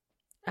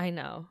 I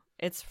know.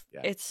 It's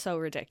so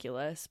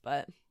ridiculous,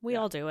 but we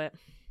all do it.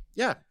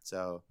 Yeah.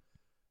 So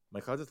my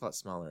closet's a lot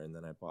smaller, and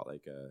then I bought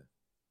like a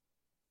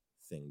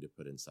thing to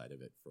put inside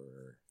of it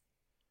for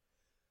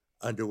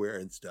underwear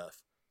and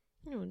stuff.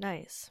 Oh,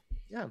 nice.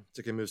 Yeah. So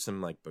I can move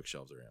some like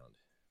bookshelves around.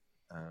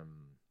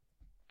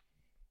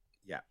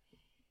 Yeah.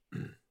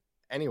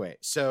 Anyway,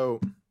 so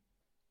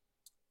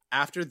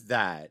after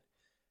that,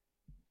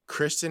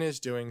 Kristen is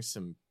doing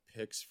some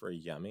pics for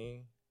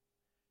Yummy,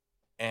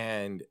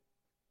 and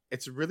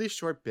it's a really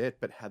short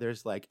bit, but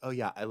Heather's like, oh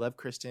yeah, I love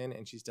Kristen,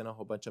 and she's done a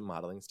whole bunch of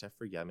modeling stuff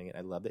for Yummy, and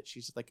I love that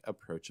she's like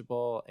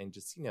approachable and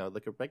just, you know,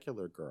 like a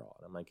regular girl.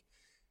 And I'm like,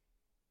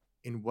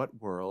 in what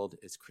world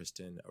is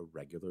Kristen a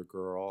regular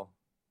girl?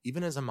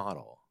 Even as a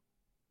model.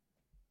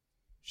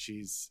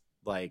 She's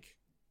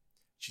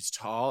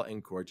tall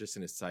and gorgeous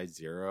and a size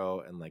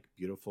 0 and like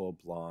beautiful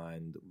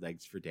blonde,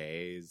 legs for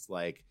days.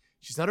 Like,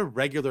 she's not a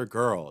regular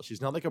girl.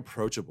 She's not like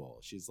approachable.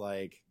 She's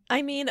like,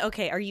 I mean,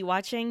 okay, are you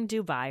watching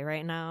Dubai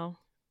right now?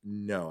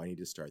 No, I need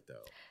to start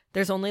though.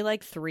 There's only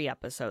like 3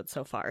 episodes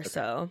so far,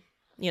 so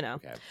you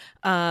know. Okay.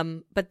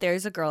 But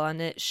there's a girl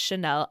on it,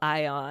 Chanel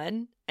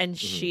Ion, and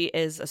she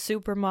is a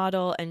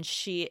supermodel, and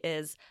she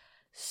is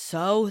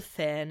so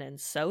thin and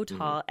so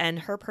tall, and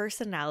her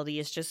personality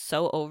is just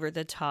so over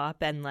the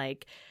top, and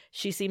like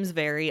she seems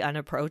very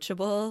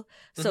unapproachable.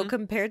 So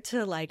compared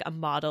to like a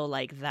model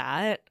like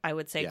that, I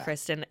would say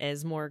Kristen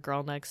is more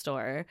girl next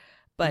door.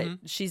 But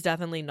she's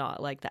definitely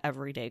not like the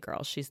everyday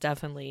girl. She's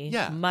definitely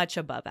much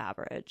above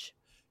average.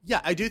 Yeah,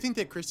 I do think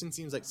that Kristen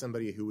seems like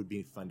somebody who would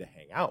be fun to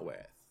hang out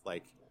with.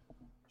 Like,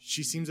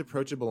 she seems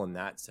approachable in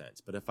that sense.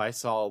 But if I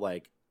saw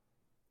like...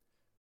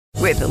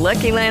 With the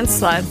Lucky Land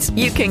Slots,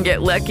 you can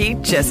get lucky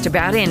just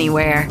about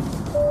anywhere.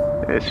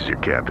 This is your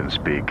captain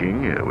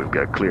speaking. We've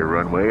got clear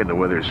runway and the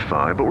weather's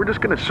fine, but we're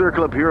just going to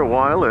circle up here a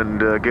while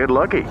and get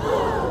lucky.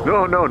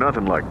 No,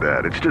 nothing like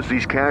that. It's just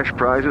these cash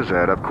prizes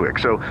add up quick.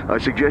 So I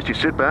suggest you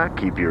sit back,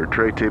 keep your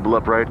tray table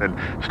upright, and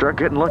start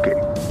getting lucky.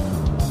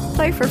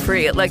 Play for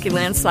free at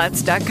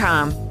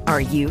LuckyLandSlots.com.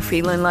 Are you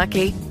feeling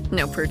lucky?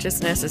 No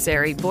purchase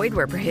necessary. Void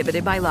where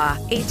prohibited by law.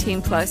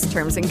 18+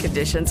 terms and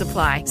conditions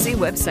apply. See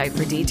website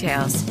for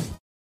details.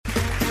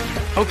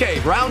 Okay,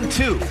 round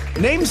 2.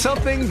 Name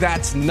something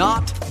that's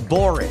not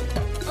boring.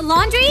 A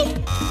laundry?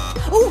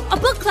 Ooh, a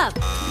book club.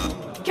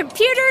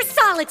 Computer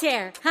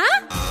solitaire,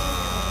 huh?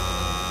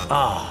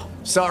 Ah,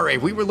 sorry,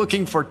 we were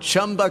looking for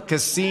Chumba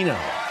Casino.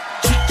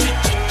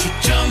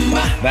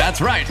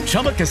 That's right,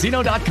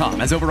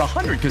 ChumbaCasino.com has over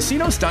 100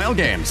 casino-style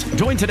games.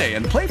 Join today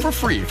and play for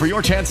free for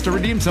your chance to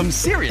redeem some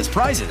serious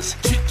prizes.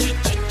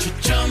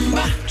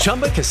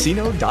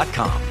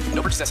 ChumbaCasino.com.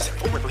 No purchase necessary.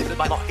 Void where prohibited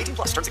by law. 18+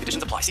 terms and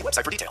conditions apply. See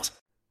website for details.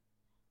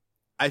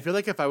 I feel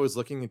like if I was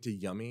looking into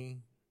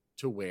Yummy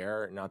to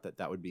wear, not that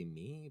that would be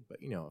me,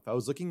 but, you know, if I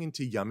was looking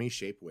into Yummy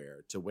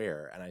shapewear to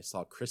wear and I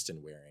saw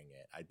Kristen wearing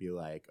it, I'd be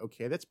like,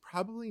 okay, that's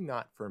probably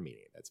not for me.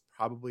 That's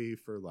probably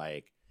for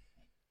like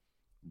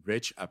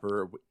rich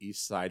Upper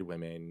East Side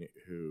women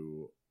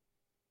who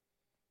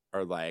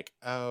are like,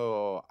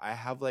 oh, I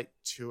have like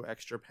 2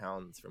 extra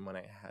pounds from when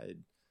I had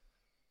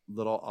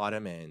little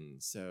ottoman,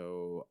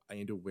 so I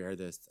need to wear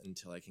this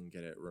until I can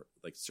get it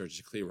like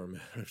surgically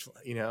removed.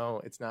 You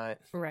know, it's not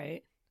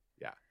right.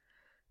 Yeah,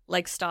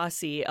 like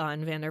Stassi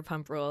on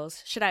Vanderpump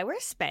Rules. Should I wear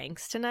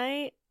Spanx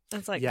tonight?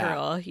 It's like,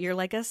 girl, you're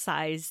like a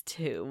size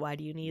 2. Why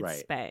do you need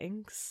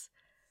Spanx?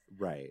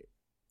 Right.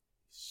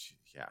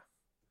 Yeah.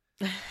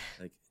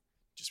 Like,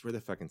 just wear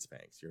the fucking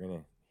Spanx. You're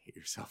gonna hate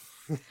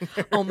yourself.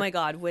 Oh my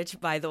God! Which,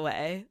 by the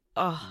way,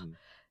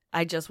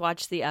 I just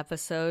watched the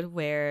episode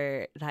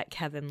where that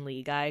Kevin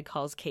Lee guy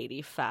calls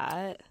Katie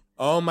fat.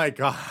 Oh my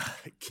God.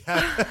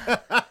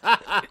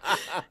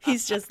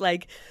 He's just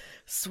like,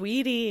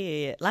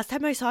 sweetie, last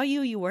time I saw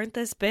you, you weren't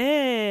this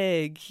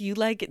big. You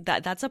like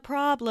that's a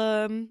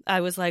problem.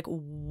 I was like,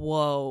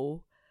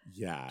 whoa.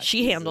 Yeah.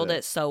 She handled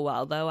it so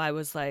well though. I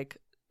was like,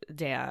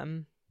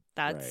 damn,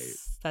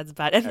 that's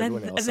bad. And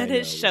then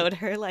it showed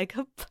her like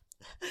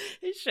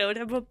it showed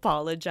him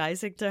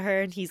apologizing to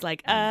her, and he's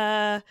like,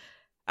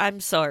 I'm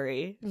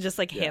sorry. And just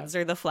like hands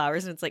her the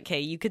flowers, and it's like,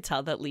 okay, you could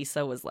tell that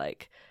Lisa was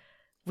like,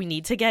 we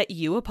need to get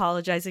you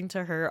apologizing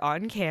to her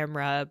on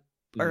camera,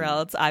 or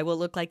else I will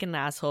look like an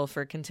asshole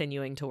for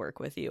continuing to work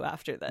with you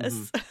after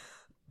this.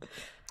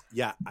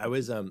 Yeah, I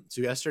was so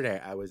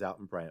yesterday I was out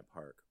in Bryant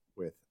Park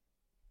with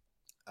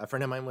a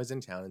friend of mine was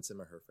in town, and some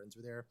of her friends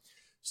were there.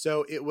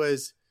 So it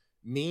was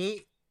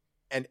me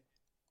and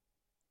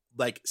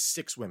like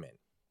 6 women,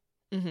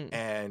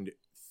 and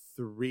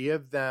 3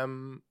 of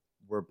them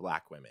were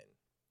Black women.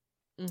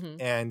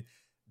 And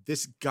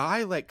this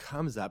guy like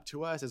comes up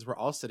to us as we're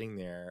all sitting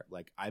there.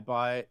 Like, I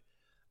bought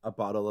a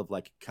bottle of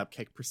like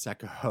cupcake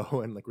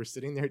Prosecco, and like we're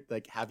sitting there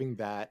like having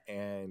that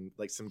and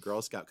like some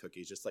Girl Scout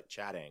cookies, just like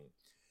chatting.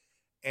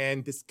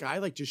 And this guy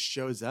like just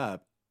shows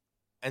up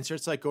and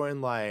starts like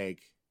going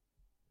like,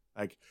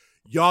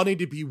 y'all need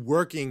to be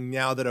working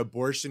now that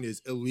abortion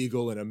is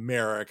illegal in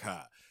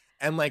America.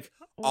 And like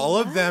all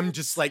of them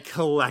just like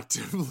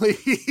collectively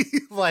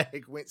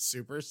like went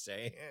Super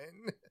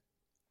Saiyan.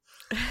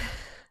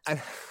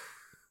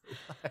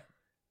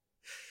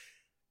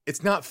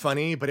 It's not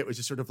funny, but it was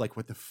just sort of like,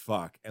 what the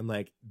fuck? And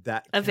like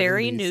that. A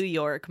very New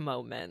York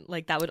moment.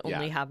 Like that would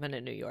only happen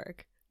in New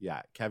York.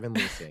 Yeah. Kevin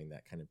Lee saying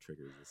that kind of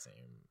triggers the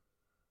same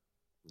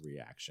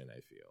reaction,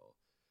 I feel.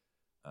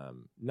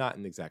 Not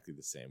in exactly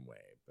the same way,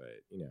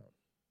 but you know.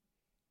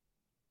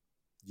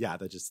 Yeah,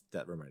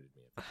 that reminded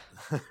me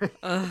of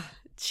that.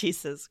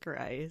 Jesus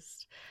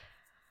Christ.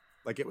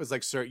 Like it was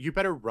like, sir, you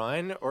better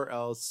run or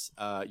else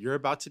you're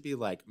about to be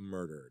like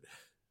murdered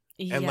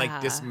and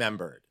like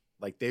dismembered.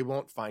 Like they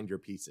won't find your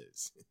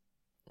pieces.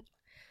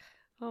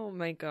 Oh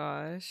my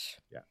gosh.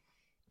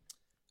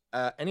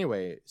 Yeah.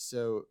 Anyway,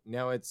 so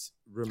now it's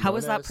Ramona's. How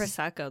was that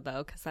Prosecco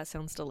though? Because that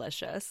sounds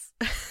delicious.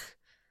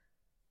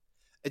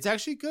 It's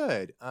actually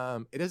good.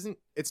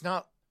 It's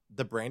not,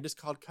 the brand is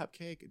called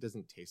Cupcake. It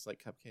doesn't taste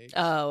like cupcakes.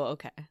 Oh,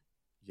 okay.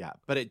 Yeah,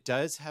 but it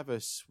does have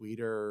it's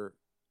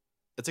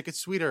like a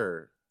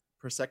sweeter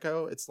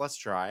Prosecco. It's less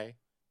dry,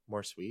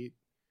 more sweet.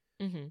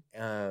 Mm-hmm.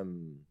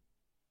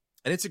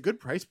 And it's a good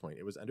price point.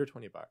 It was under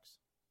 $20.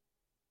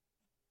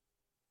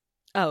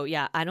 Oh,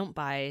 yeah. I don't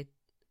buy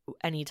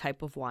any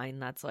type of wine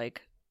that's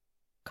like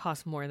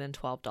costs more than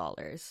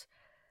 $12.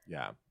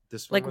 Yeah.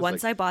 This one like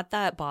once I bought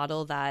that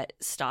bottle that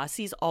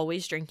Stassi's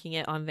always drinking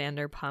it on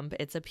Vanderpump.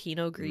 It's a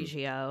Pinot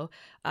Grigio.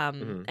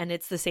 And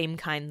it's the same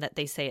kind that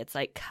they say it's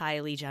like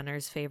Kylie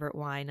Jenner's favorite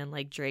wine and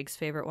like Drake's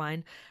favorite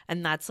wine.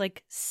 And that's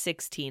like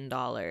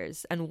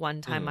 $16. And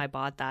one time I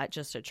bought that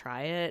just to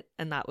try it.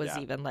 And that was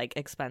even like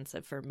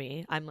expensive for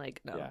me. I'm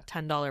like, no,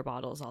 $10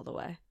 bottles all the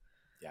way.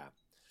 Yeah.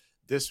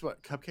 This one,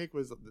 the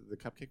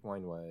Cupcake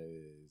wine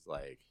was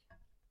like,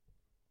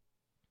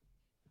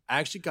 I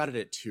actually got it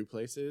at two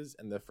places,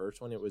 and the first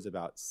one it was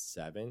about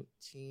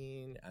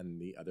 17, and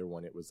the other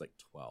one it was like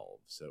 12.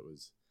 So it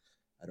was,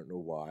 I don't know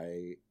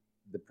why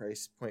the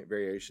price point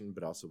variation,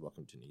 but also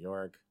welcome to New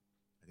York.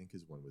 I think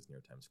his one was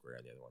near Times Square,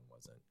 and the other one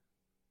wasn't.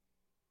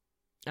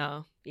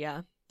 Oh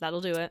yeah,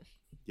 that'll do it.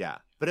 Yeah,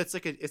 but it's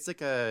like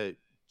a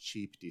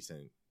cheap,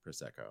 decent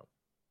Prosecco,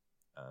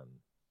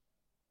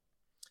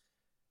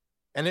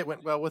 and it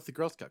went well with the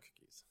Girl Scout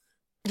cookies.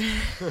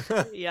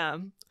 Yeah.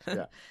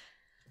 Yeah.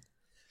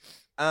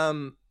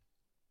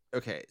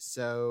 Okay,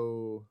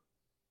 so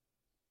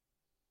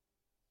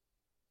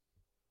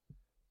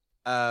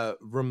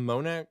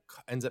Ramona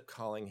ends up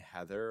calling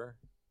Heather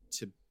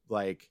to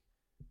like,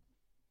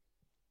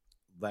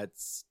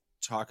 let's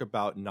talk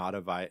about not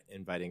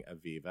inviting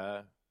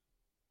Aviva.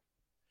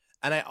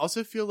 And I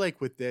also feel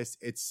like with this,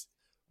 it's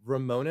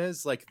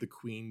Ramona's like the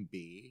queen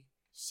bee.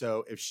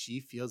 So if she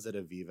feels that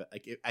Aviva,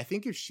 I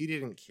think if she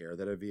didn't care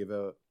that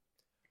Aviva,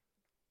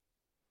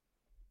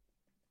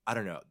 I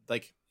don't know,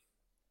 like,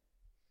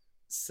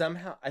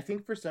 somehow, I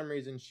think for some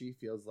reason she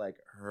feels like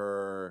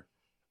her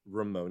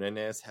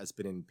Ramona-ness has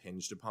been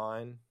impinged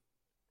upon.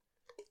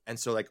 And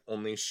so like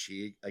only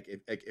she, like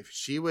if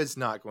she was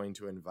not going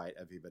to invite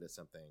Aviva to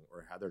something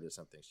or Heather to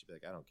something, she'd be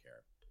like, I don't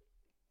care.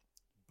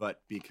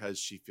 But because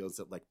she feels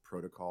that like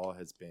protocol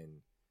has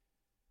been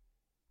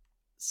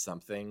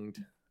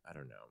somethinged, I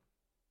don't know.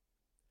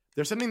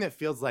 There's something that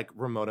feels like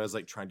Ramona's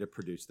like trying to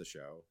produce the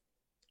show.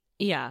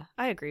 Yeah,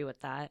 I agree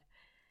with that.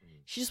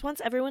 She just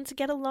wants everyone to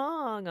get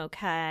along,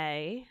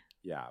 okay?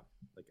 Yeah,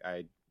 like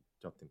I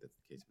don't think that's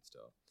the case, but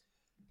still.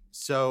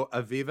 So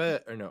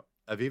Aviva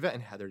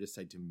and Heather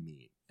decide to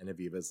meet, and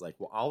Aviva's like,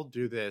 well, I'll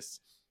do this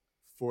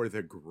for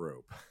the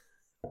group,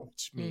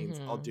 which means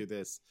I'll do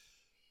this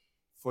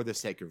for the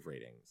sake of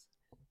ratings.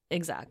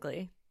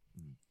 Exactly.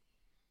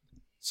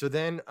 So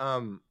then,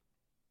 sorry.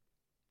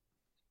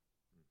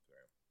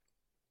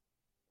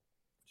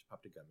 Just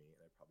popped a gummy,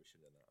 and I probably should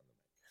have done that on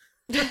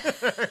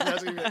the mic. That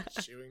was gonna be like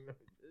chewing.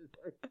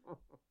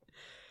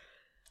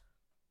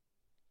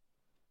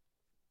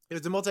 It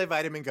was a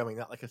multivitamin gummy,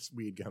 not like a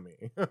weed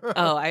gummy.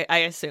 Oh, I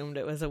assumed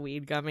it was a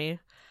weed gummy.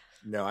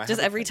 No,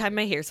 just every time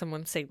I hear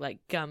someone say like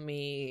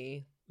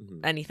gummy,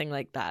 anything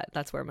like that,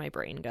 that's where my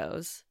brain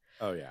goes.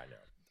 Oh yeah, I know.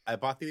 I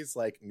bought these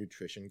like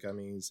nutrition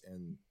gummies,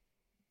 and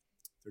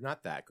they're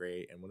not that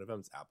great. And one of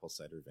them's apple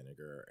cider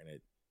vinegar, and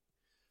it's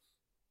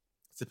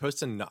supposed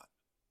to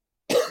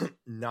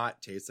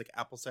not taste like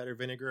apple cider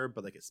vinegar,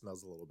 but like it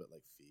smells a little bit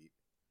like feet.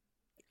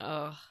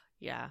 Oh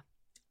yeah.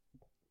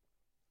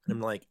 And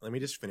I'm like, let me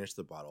just finish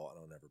the bottle and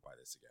I'll never buy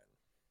this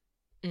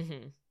again.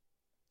 Mm-hmm.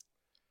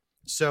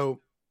 So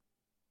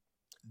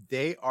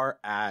they are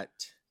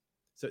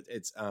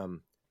it's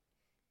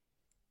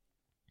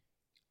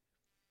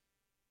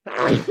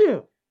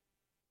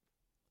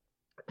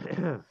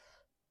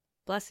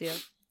Bless you.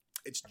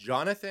 It's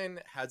Jonathan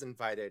has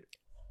invited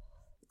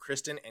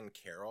Kristen and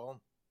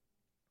Carol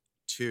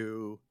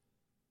to,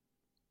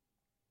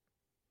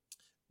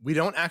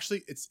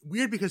 it's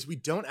weird because we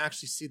don't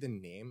actually see the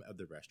name of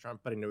the restaurant,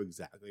 but I know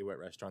exactly what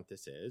restaurant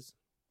this is.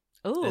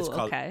 Oh, it's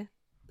called okay.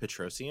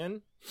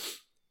 Petrosian.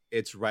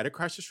 It's right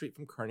across the street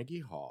from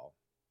Carnegie Hall.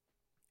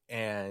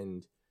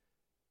 And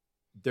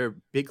their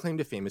big claim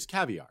to fame is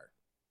caviar.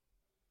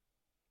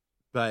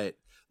 But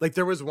like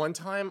there was one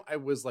time I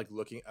was like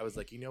looking, I was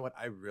like, you know what?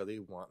 I really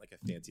want like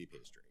a fancy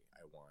pastry.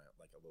 I want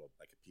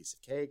like a piece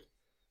of cake,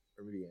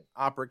 or maybe an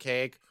opera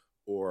cake,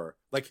 or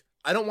like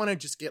I don't want to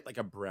just get like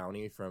a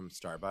brownie from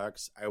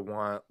Starbucks. I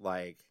want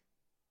like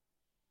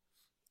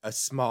a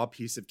small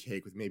piece of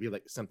cake with maybe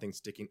like something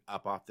sticking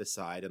up off the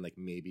side and like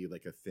maybe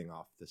like a thing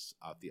off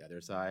the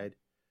other side.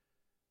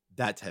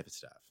 That type of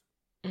stuff.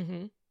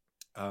 Mm-hmm.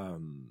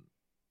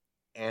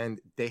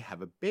 And they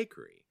have a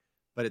bakery,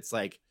 but it's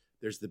like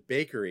there's the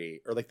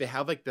bakery, or like they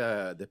have like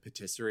the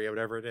patisserie or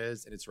whatever it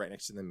is, and it's right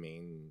next to the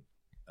main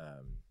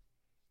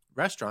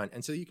restaurant.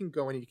 And so you can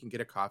go in and you can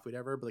get a coffee,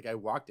 whatever. But like I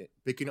walked in,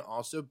 but you can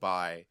also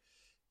buy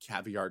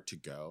caviar to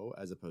go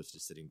as opposed to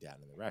sitting down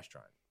in the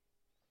restaurant.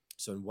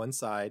 So on one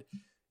side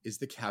is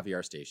the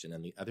caviar station,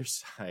 and the other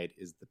side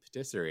is the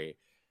patisserie.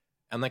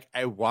 And like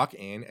I walk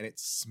in and it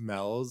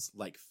smells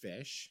like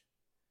fish.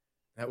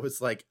 And I was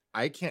like,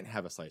 I can't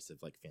have a slice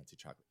of like fancy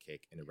chocolate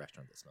cake in a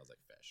restaurant that smells like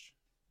fish.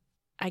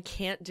 I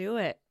can't do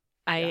it.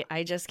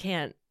 I just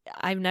can't.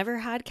 I've never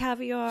had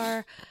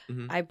caviar.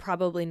 Mm-hmm. I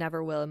probably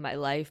never will in my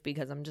life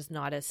because I'm just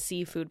not a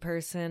seafood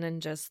person,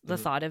 and just the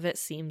thought of it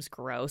seems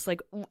gross.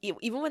 Like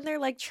even when they're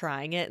like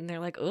trying it and they're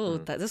like, "Oh,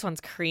 this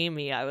one's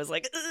creamy," I was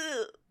like,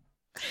 ugh.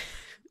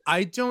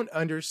 I don't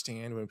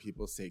understand when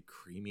people say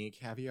creamy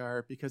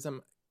caviar because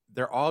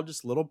they're all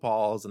just little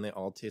balls and they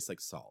all taste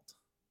like salt.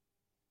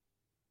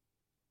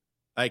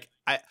 Like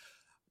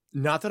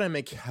not that I'm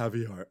a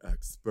caviar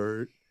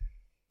expert,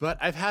 but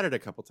I've had it a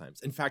couple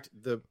times. In fact,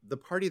 the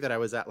party that I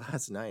was at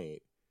last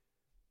night,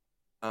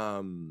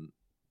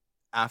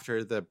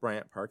 after the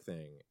Bryant Park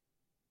thing,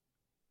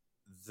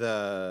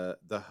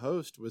 the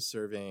host was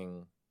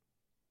serving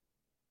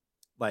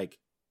like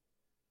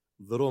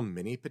little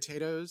mini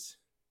potatoes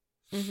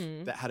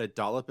that had a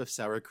dollop of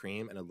sour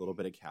cream and a little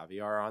bit of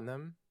caviar on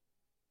them.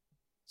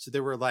 So they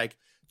were like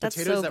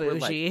potatoes that were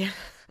like,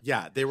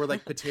 yeah, they were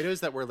like potatoes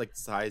that were like the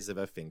size of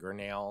a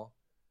fingernail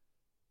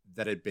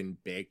that had been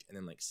baked and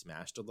then like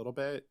smashed a little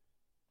bit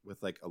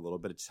with like a little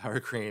bit of sour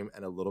cream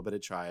and a little bit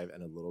of chive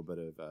and a little bit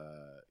of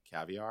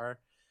caviar.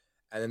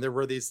 And then there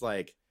were these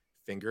like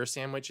finger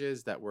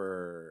sandwiches that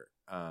were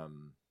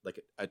like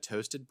a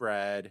toasted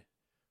bread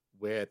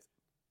with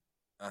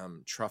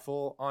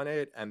truffle on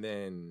it, and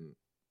then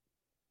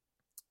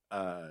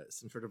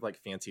some sort of like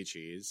fancy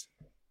cheese.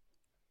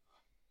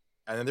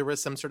 And then there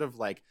was some sort of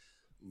like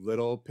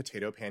little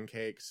potato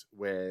pancakes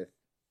with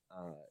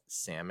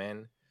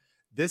salmon.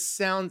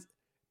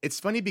 It's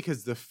funny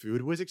because the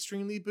food was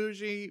extremely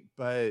bougie,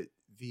 but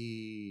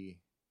the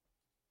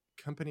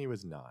company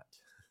was not.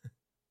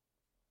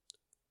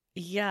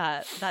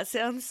 Yeah, that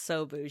sounds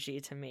so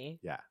bougie to me.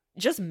 Yeah.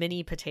 Just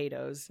mini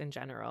potatoes in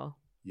general.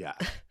 Yeah.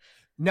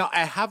 Now,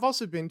 I have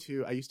also been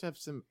to, I used to have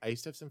some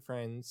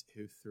friends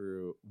who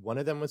threw, one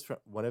of them was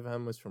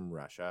from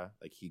Russia.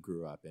 Like he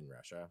grew up in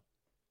Russia.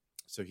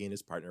 So he and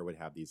his partner would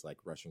have these like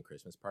Russian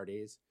Christmas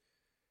parties,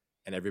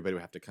 and everybody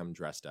would have to come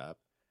dressed up.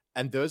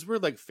 And those were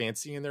like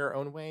fancy in their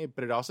own way,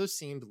 but it also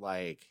seemed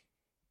like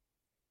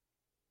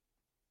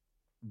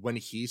when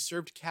he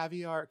served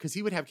caviar, because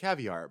he would have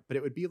caviar, but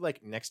it would be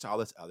like next to all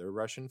this other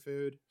Russian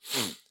food.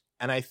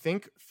 And I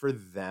think for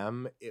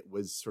them, it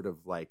was sort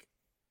of like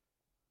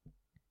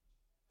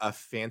a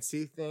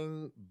fancy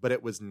thing, but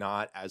it was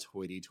not as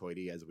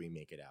hoity-toity as we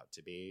make it out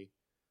to be.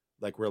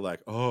 Like we're like,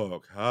 oh,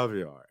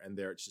 caviar. And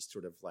there it's just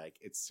sort of like,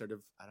 it's sort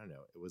of, I don't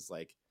know. It was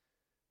like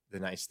the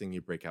nice thing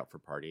you break out for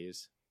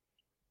parties.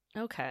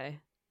 Okay.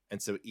 And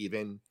so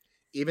even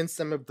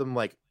some of them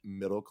like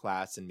middle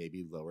class and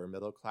maybe lower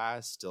middle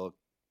class still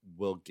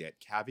will get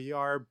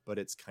caviar, but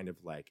it's kind of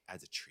like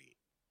as a treat.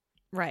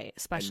 Right.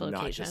 Special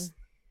occasion.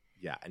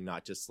 And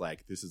not just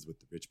like, this is what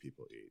the rich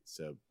people eat.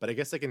 So, but I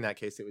guess like in that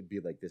case, it would be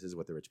like, this is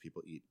what the rich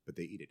people eat, but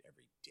they eat it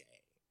every day.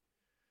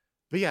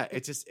 But yeah,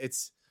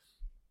 it's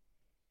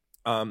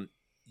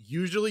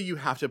usually you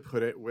have to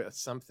put it with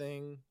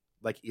something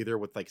like either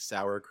with like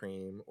sour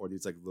cream or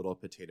these like little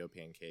potato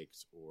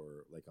pancakes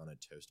or like on a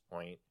toast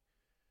point.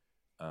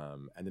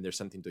 And then there's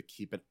something to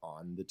keep it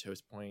on the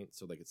toast point.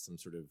 So like it's some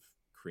sort of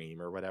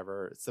cream or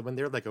whatever. So when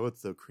they're like, oh,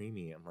 it's so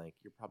creamy, I'm like,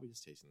 you're probably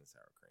just tasting the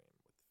sour cream.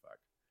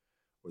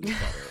 What the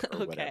fuck? Or the butter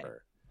or Okay.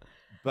 whatever.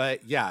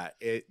 But yeah,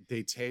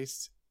 they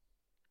taste,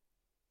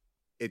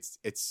 it's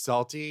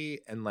salty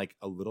and like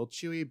a little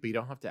chewy, but you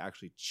don't have to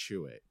actually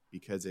chew it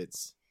because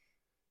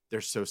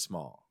they're so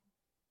small.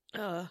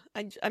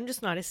 I'm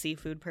just not a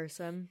seafood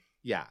person.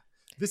 Yeah.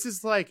 This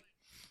is like,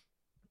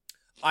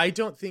 I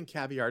don't think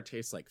caviar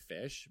tastes like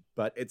fish,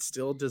 but it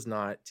still does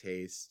not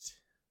taste,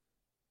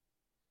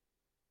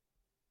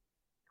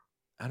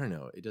 I don't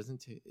know. It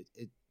doesn't taste,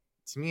 it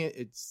to me,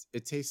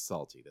 it tastes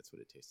salty. That's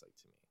what it tastes like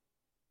to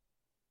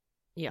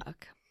me.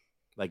 Yuck.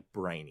 Like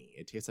briny.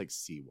 It tastes like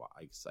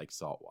seawater, like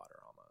salt water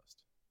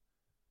almost.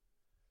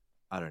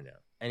 I don't know.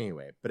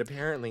 Anyway, but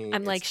apparently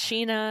I'm like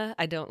Sheena.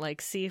 I don't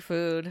like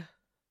seafood.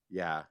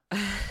 Yeah.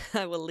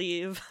 I will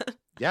leave.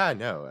 Yeah,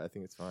 no, I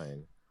think it's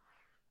fine.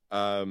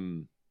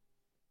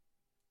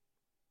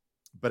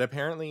 But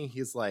apparently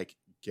he's like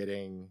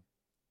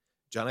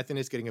Jonathan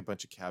is getting a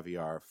bunch of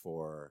caviar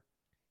for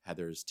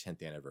Heather's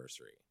 10th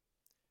anniversary.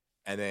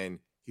 And then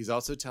he's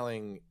also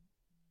telling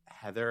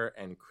Heather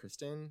and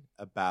Kristen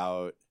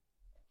about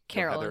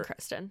Carol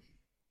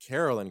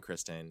and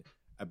Kristen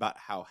about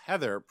how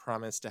Heather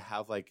promised to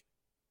have like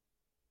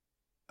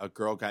a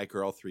girl guy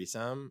girl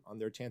threesome on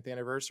their 10th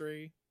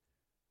anniversary.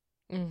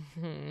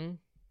 Mm-hmm.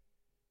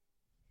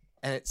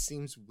 And it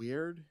seems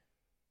weird.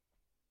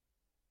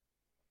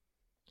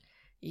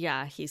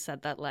 Yeah, he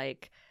said that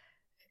like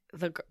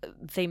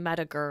they met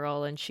a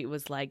girl and she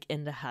was like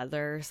into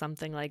Heather or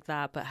something like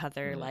that, but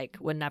Heather like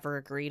would never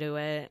agree to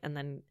it. And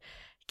then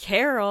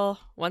Carol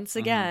once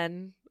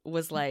again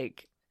was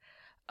like,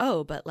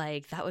 oh, but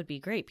like that would be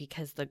great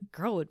because the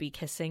girl would be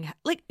kissing.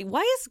 Like,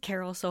 why is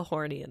Carol so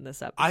horny in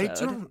this episode? I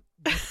don't.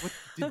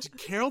 Did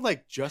Carol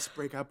like just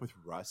break up with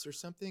Russ or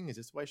something? Is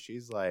this why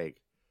she's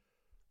like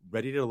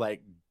ready to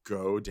like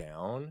go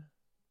down?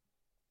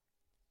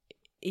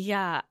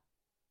 Yeah,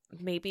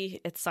 maybe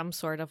it's some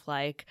sort of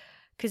like,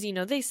 because you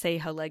know they say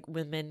how like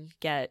women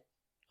get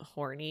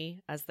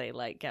horny as they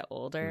like get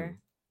older.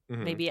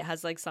 Mm-hmm. Maybe it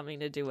has like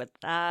something to do with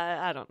that.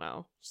 I don't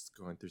know. Just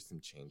going through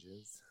some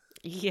changes.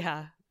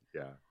 Yeah.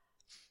 Yeah.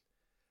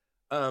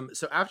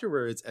 So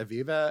afterwards,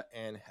 Aviva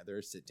and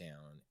Heather sit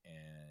down,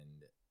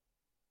 and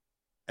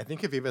I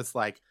think Aviva's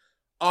like,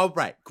 all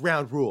right,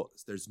 ground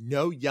rules. There's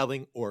no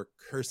yelling or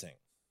cursing.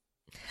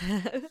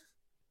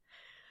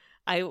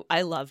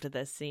 I loved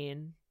this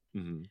scene.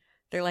 Mm-hmm.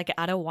 They're like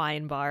at a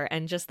wine bar,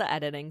 and just the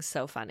editing's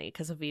so funny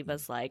because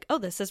Aviva's like, oh,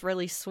 this is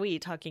really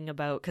sweet, talking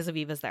about, because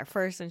Aviva's there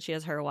first and she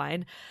has her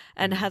wine.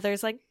 And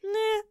Heather's like, nah,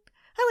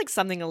 I like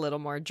something a little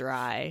more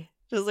dry.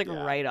 Just like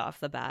right off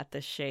the bat,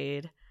 the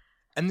shade.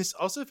 And this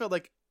also felt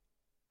like,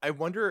 I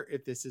wonder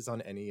if this is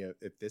on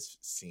if this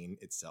scene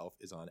itself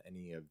is on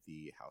any of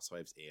the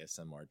Housewives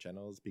ASMR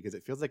channels, because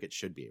it feels like it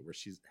should be, where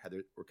she's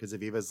Heather, because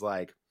Aviva's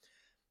like,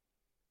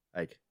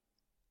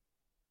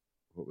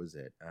 what was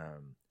it?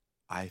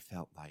 I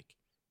felt like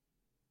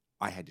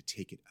I had to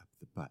take it up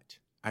the butt.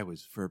 I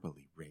was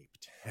verbally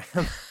raped.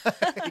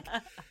 Like,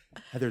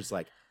 Heather's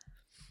like,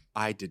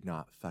 I did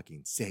not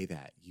fucking say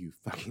that, you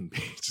fucking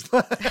bitch.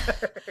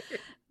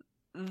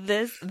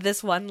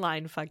 This one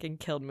line fucking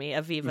killed me.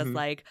 Aviva's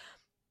like,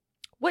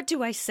 what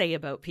do I say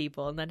about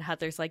people? And then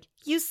Heather's like,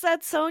 you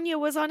said Sonia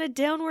was on a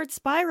downward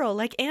spiral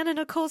like Anna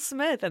Nicole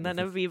Smith. And then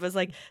Aviva's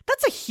like,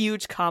 that's a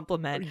huge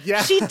compliment.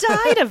 Yeah. She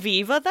died,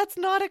 Aviva. That's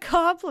not a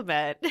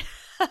compliment.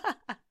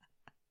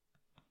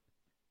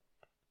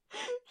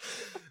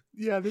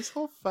 Yeah, this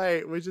whole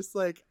fight was just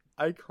like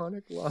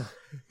iconic line.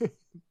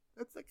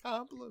 That's a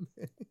compliment.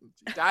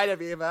 She died,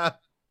 Aviva.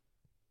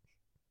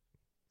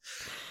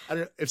 I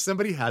don't know. If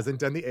somebody hasn't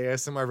done the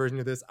ASMR version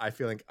of this, I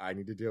feel like I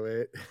need to do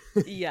it.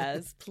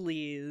 Yes,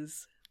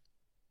 please.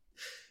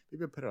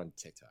 Maybe put it on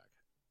TikTok.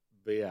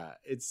 But yeah,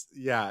 it's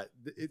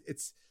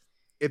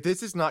if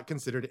this is not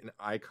considered an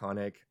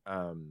iconic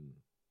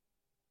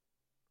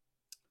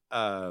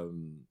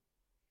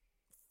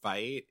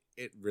fight,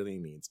 it really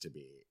needs to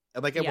be.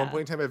 And like at one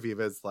point in time,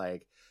 Aviva's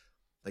like,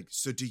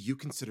 so do you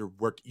consider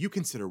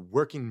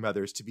working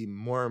mothers to be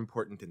more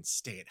important than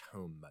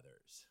stay-at-home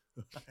mothers?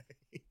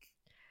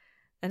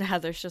 And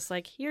Heather's just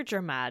like, you're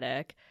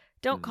dramatic.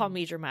 Don't call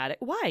me dramatic.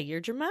 Why?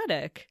 You're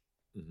dramatic.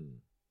 Mm-hmm.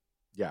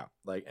 Yeah,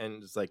 like,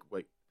 and it's like,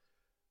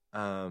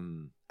 I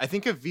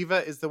think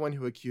Aviva is the one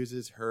who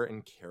accuses her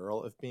and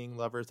Carol of being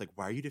lovers. Like,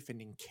 why are you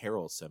defending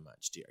Carol so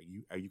much?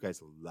 Are you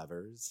guys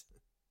lovers?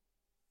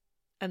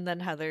 And then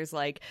Heather's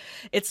like,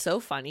 it's so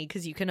funny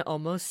because you can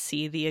almost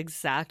see the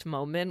exact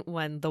moment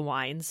when the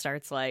wine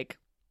starts like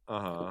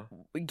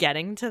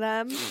getting to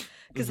them.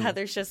 Because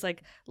Heather's just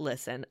like,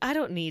 listen, I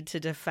don't need to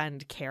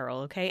defend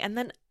Carol, okay? And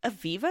then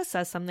Aviva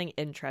says something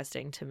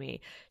interesting to me.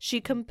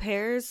 She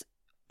compares,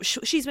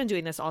 she's been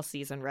doing this all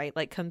season, right?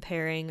 Like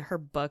comparing her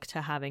book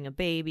to having a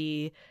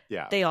baby.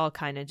 Yeah. They all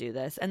kind of do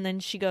this. And then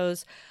she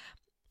goes,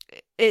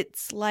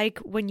 it's like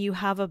when you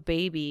have a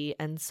baby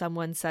and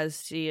someone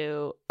says to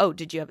you, oh,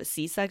 did you have a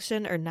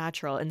C-section or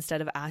natural?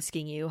 Instead of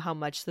asking you how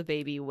much the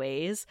baby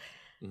weighs.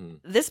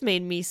 This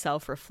made me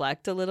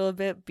self-reflect a little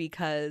bit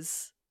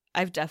because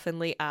I've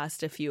definitely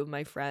asked a few of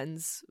my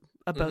friends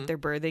about their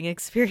birthing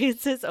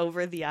experiences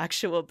over the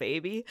actual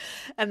baby.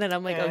 And then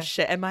I'm like, oh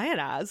shit, am I an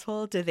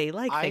asshole? Do they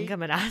think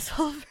I'm an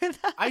asshole for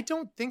that? I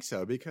don't think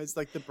so, because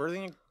like the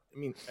birthing, I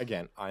mean,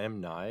 again, I am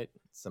not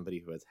somebody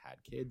who has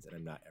had kids, and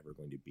I'm not ever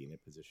going to be in a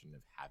position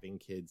of having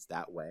kids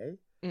that way.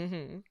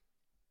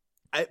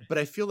 But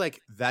I feel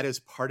like that is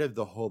part of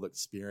the whole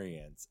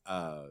experience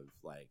of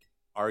like,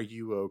 are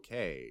you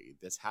okay?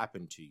 This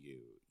happened to you.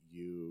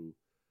 You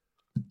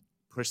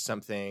push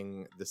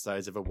something the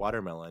size of a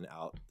watermelon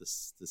out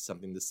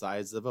something the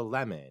size of a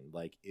lemon.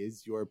 Like,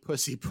 is your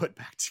pussy put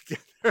back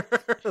together?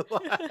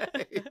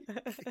 Like,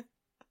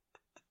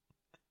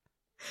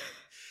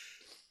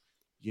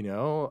 you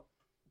know,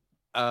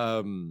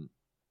 and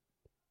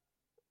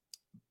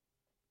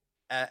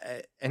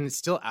it's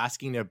still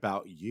asking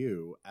about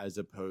you as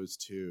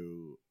opposed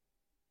to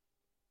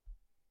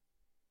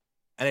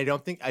And I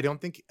don't think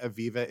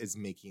Aviva is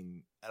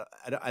making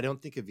I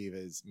don't think Aviva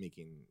is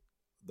making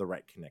the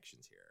right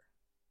connections here.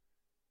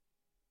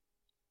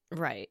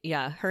 Right.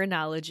 Yeah. Her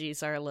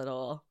analogies are a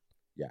little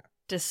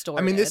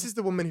distorted. I mean, this is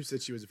the woman who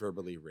said she was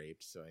verbally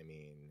raped. So, I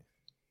mean,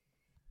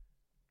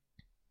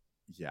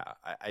 yeah,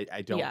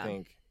 I don't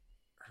think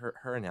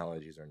her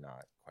analogies are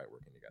not quite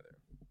working together.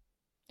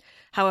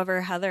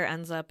 However, Heather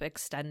ends up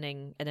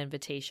extending an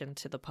invitation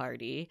to the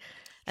party.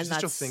 And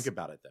She'll think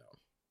about it, though.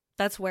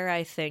 That's where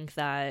I think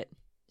that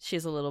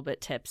she's a little bit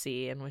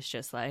tipsy and was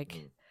just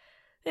like,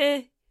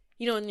 and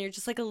you're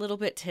just like a little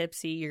bit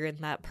tipsy. You're in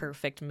that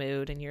perfect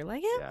mood and you're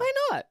like, why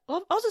not?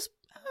 I'll just,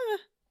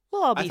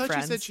 we'll all be friends. I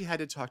thought she said she had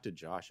to talk to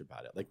Josh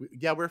about it. Like,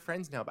 we're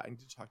friends now, but I need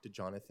to talk to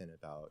Jonathan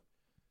about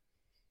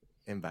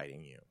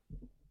inviting you.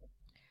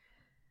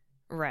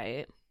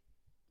 Right.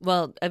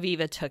 Well,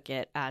 Aviva took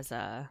it as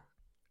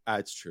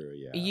it's true,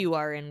 yeah. You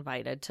are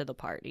invited to the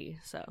party,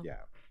 so.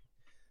 Yeah.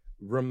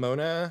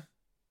 Ramona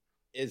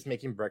is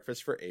making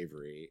breakfast for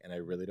Avery, and I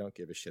really don't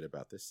give a shit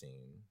about this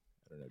scene.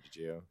 I don't know, did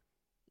you?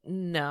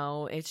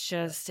 No, it's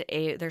just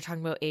they're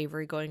talking about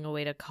Avery going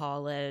away to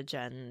college,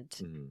 and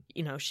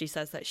she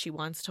says that she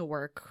wants to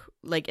work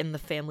like in the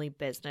family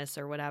business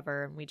or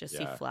whatever, and we just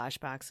see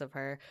flashbacks of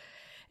her.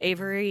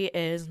 Avery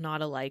is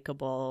not a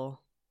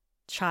likable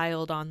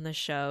child on the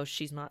show.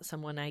 She's not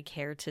someone I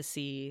care to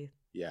see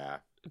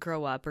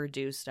grow up or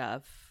do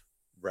stuff.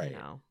 Right.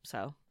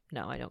 So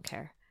no, I don't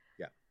care.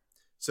 Yeah.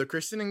 So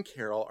Kristen and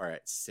Carol are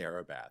at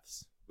Sarah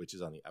Beth's, which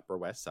is on the Upper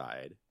West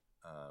Side.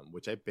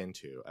 Which I've been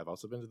to. I've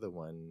also been to the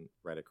one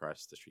right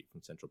across the street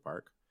from Central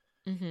Park.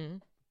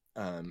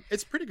 Mm-hmm.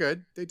 It's pretty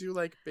good. They do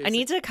like basic... I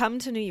need to come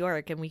to New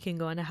York and we can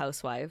go on a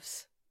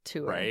Housewives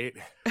tour. Right?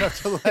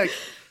 To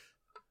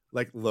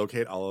like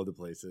locate all of the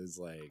places,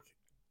 like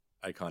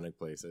iconic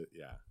places.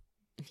 Yeah.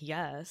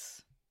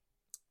 Yes.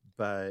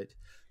 But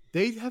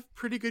they have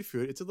pretty good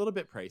food. It's a little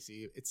bit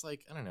pricey. It's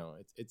like, I don't know.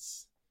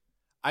 It's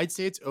I'd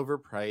say it's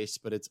overpriced,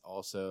 but it's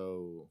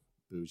also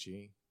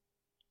bougie.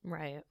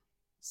 Right.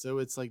 So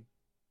it's like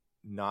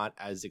not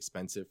as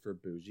expensive for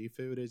bougie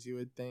food as you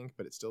would think,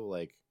 but it's still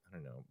like, I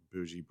don't know,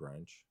 bougie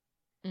brunch.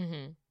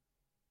 Mm-hmm.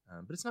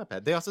 But it's not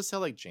bad. They also sell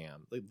like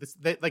jam.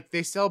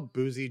 They sell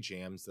boozy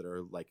jams that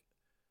are like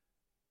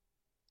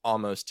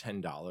almost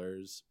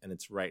 $10, and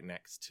it's right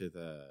next to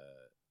the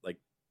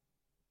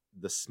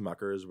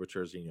Smuckers, which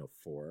are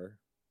 $4.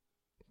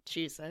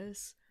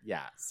 Jesus.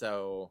 Yeah.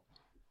 So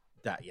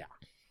that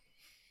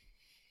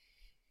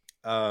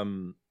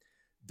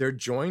they're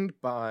joined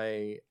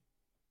by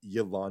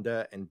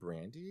Yolanda and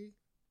Brandy.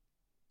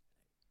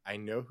 I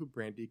know who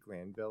Brandy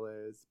Glanville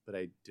is, but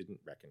I didn't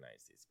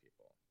recognize these people.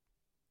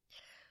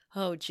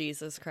 Oh,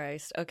 Jesus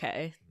Christ.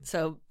 Okay.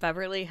 So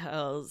Beverly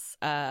Hills.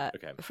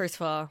 Okay. First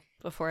of all,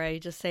 before I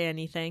just say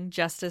anything,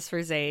 justice for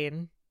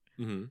Zayn.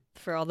 Mm-hmm.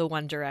 For all the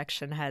One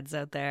Direction heads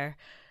out there.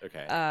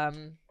 Okay.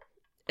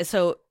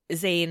 So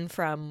Zayn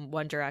from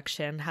One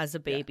Direction has a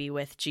baby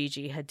with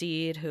Gigi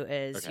Hadid, who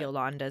is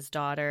Yolanda's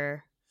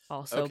daughter.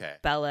 Also,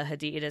 Bella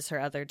Hadid is her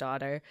other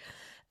daughter.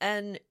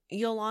 And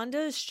Yolanda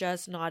is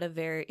just not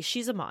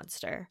she's a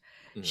monster.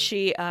 Mm-hmm.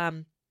 She,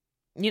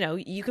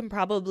 you can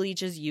probably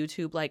just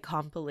YouTube like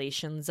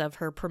compilations of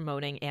her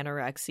promoting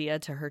anorexia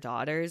to her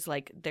daughters.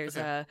 Like there's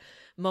a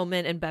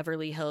moment in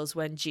Beverly Hills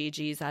when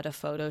Gigi's at a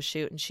photo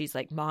shoot and she's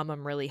like, "Mom,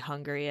 I'm really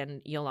hungry."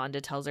 And Yolanda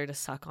tells her to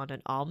suck on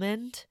an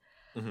almond.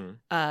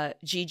 Mm-hmm.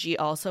 Gigi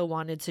also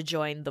wanted to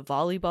join the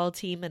volleyball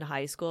team in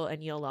high school,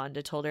 and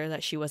Yolanda told her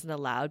that she wasn't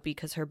allowed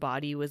because her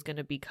body was going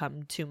to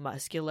become too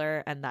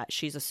muscular and that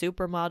she's a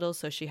supermodel,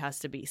 so she has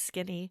to be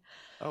skinny.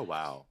 Oh,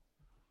 wow.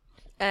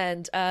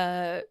 And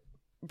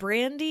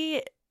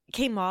Brandy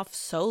came off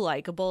so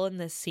likable in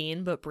this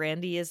scene, but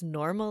Brandy is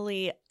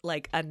normally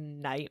like a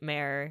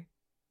nightmare.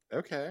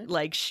 Okay.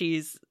 Like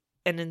she's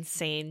an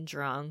insane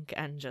drunk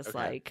and just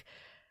like,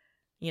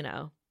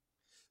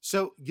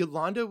 So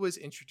Yolanda was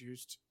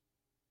introduced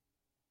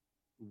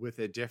with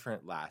a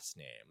different last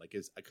name. Like,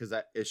 has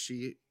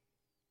she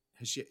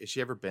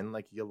ever been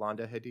like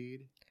Yolanda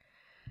Hadid?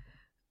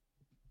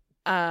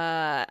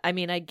 I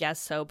mean, I guess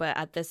so, but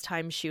at this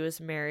time she was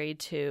married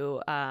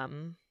to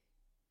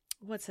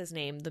what's his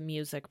name? The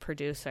music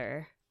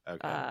producer.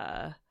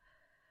 Okay.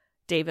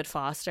 David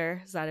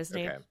Foster. Is that his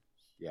name? Okay.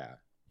 Yeah.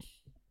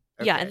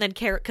 Okay. Yeah, and then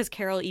because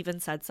Carol even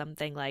said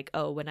something like,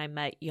 "Oh, when I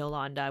met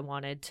Yolanda, I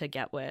wanted to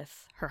get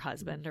with her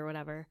husband or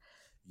whatever."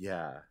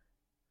 Yeah,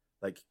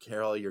 like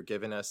Carol, you're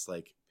giving us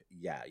like,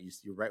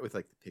 you're right with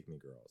like the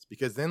Pygmy Girls,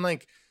 because then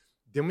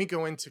we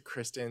go into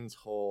Kristen's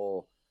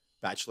whole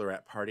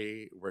bachelorette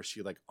party where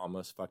she like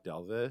almost fucked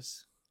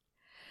Elvis.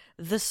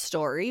 The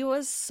story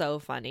was so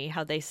funny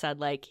how they said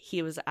like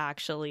he was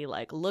actually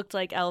like looked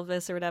like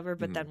Elvis or whatever,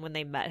 but then when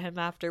they met him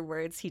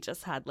afterwards, he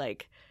just had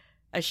like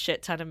a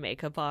shit ton of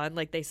makeup on.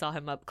 Like they saw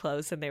him up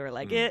close and they were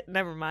like,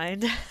 never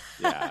mind.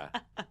 Yeah.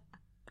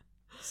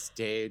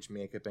 Stage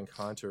makeup and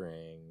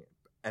contouring.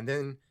 And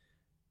then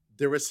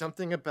there was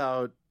something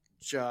about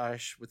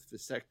Josh with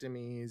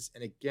vasectomies.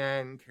 And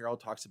again, Carol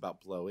talks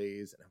about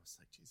blowies. And I was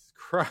like, Jesus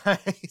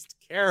Christ,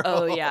 Carol.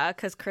 Oh, yeah,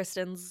 because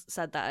Kristen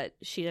said that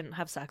she didn't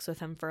have sex with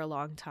him for a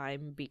long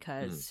time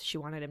because she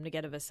wanted him to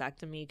get a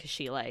vasectomy because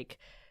she, like,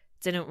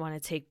 didn't want to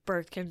take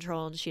birth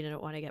control and she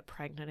didn't want to get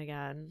pregnant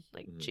again.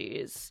 Like,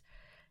 geez.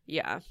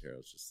 Yeah.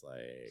 Carol's just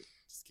like,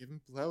 just give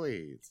him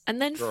blowies.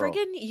 And then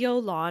friggin'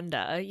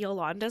 Yolanda.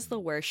 Yolanda's the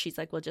worst. She's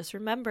like, well, just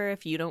remember,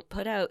 if you don't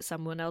put out,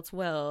 someone else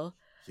will.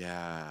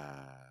 Yeah.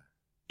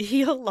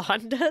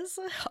 Yolanda's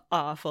an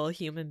awful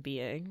human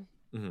being.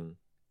 Mm-hmm.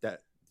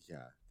 That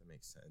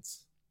makes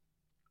sense.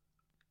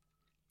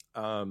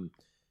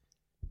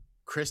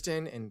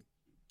 Kristen and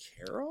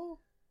Carol?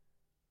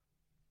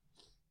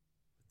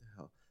 What the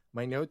hell?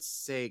 My notes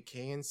say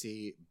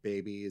KNC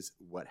babies,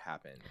 what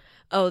happened?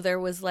 Oh, there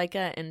was like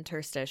an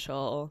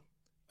interstitial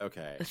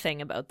okay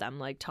thing about them,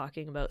 like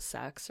talking about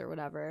sex or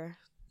whatever.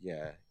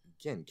 Yeah.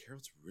 Again,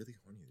 Carol's really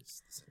horny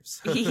this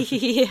episode.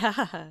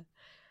 Yeah.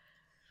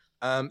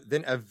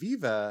 Then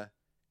Aviva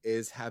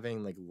is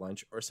having like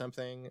lunch or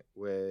something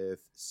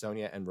with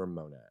Sonia and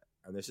Ramona.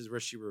 And this is where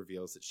she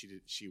reveals that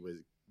she was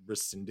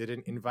rescinded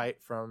an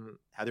invite from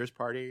Heather's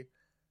party.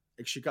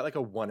 Like she got like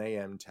a 1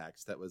 a.m.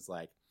 text that was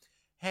like,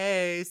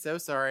 hey, so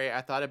sorry. I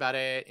thought about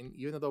it. And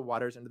even though the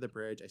water's under the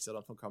bridge, I still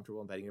don't feel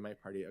comfortable inviting you to my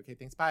party. Okay,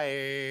 thanks.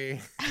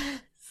 Bye.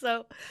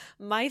 So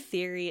my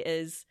theory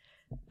is,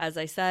 as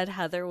I said,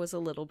 Heather was a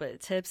little bit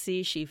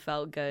tipsy. She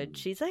felt good.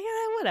 She's like,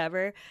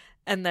 whatever.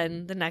 And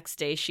then the next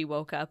day she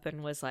woke up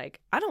and was like,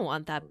 I don't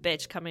want that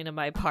bitch coming to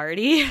my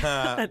party.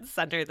 And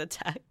sent her the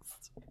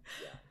text.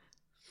 Yeah.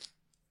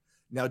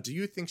 Now, do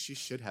you think she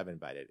should have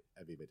invited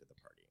Aviva to the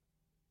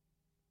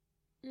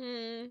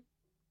party?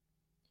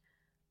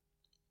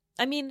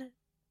 I mean,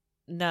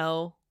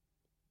 no.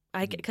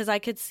 Because I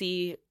could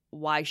see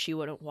why she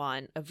wouldn't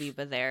want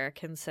Aviva there,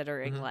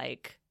 considering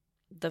like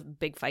the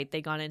big fight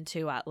they got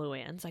into at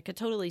Luann's. I could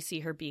totally see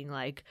her being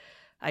like,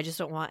 I just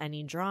don't want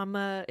any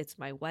drama. It's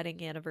my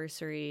wedding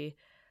anniversary.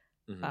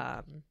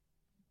 But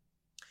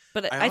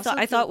I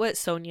thought what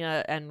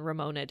Sonia and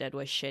Ramona did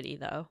was shitty,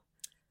 though.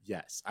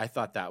 Yes, I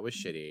thought that was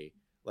shitty.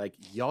 Like,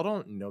 y'all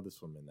don't know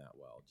this woman that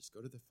well. Just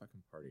go to the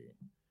fucking party.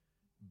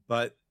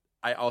 But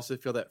I also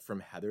feel that from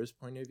Heather's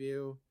point of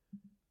view,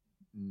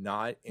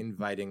 not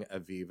inviting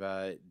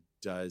Aviva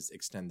does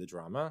extend the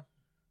drama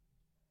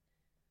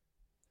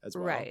as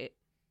well. Right.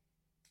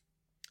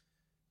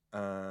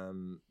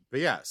 But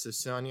yeah, so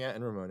Sonia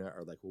and Ramona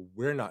are like, well,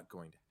 we're not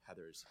going to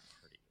Heather's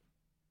party.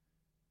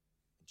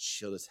 And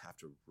she'll just have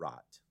to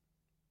rot.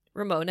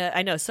 Ramona,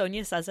 I know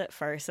Sonia says it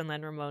first, and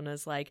then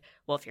Ramona's like,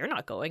 well, if you're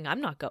not going,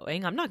 I'm not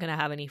going. I'm not going to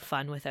have any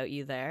fun without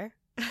you there.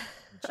 Yeah,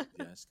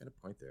 she's got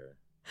a point there.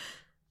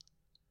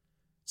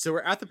 So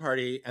we're at the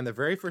party, and the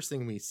very first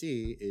thing we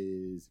see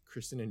is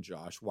Kristen and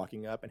Josh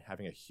walking up and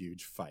having a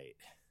huge fight.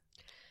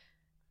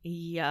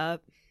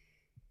 Yep.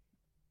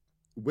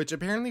 Which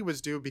apparently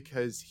was due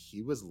because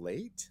he was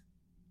late.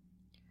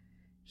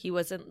 He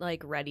wasn't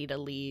like ready to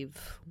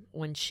leave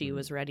when she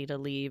was ready to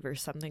leave or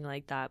something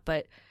like that.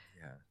 But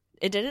yeah,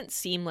 it didn't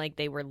seem like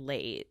they were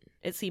late.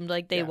 It seemed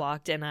like they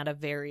walked in at a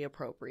very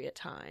appropriate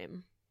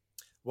time.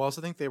 Well, I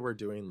also think they were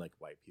doing like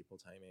white people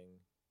timing.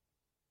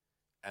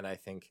 And I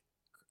think,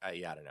 I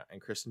don't know.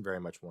 And Kristen very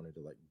much wanted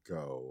to like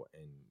go,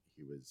 and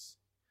he was,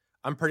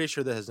 I'm pretty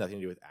sure that has nothing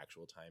to do with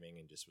actual timing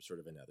and just was sort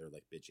of another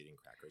like bitch eating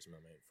crackers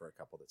moment for a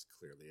couple that's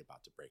clearly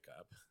about to break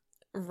up.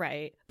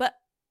 Right. But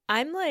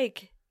I'm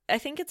like, I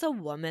think it's a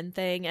woman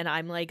thing, and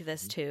I'm like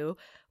this too,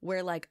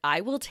 where like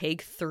I will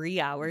take 3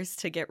 hours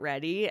to get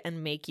ready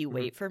and make you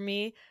wait for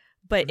me.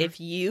 But if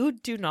you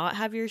do not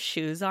have your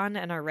shoes on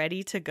and are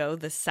ready to go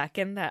the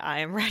second that I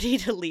am ready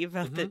to leave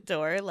out the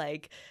door,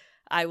 like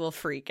I will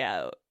freak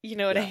out. You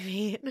know what I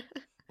mean?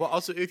 Well,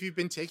 also, if you've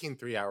been taking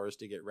 3 hours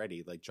to get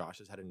ready, like Josh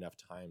has had enough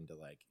time to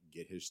like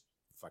get his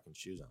fucking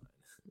shoes on.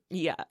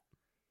 Yeah.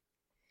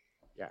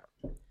 Yeah.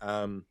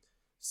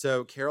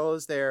 So Carol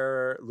is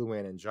there,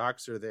 Luann and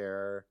Jacques are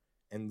there,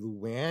 and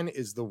Luann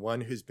is the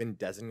one who's been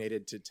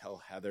designated to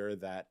tell Heather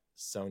that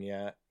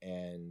Sonia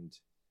and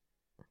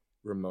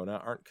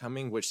Ramona aren't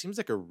coming, which seems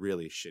like a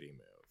really shitty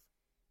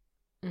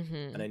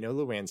move. And I know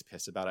Luann's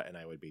pissed about it, and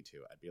I would be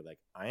too. I'd be like,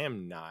 I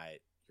am not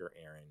your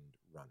errand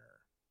runner.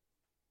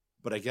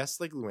 But I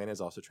guess like Luann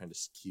is also trying to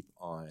keep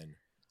on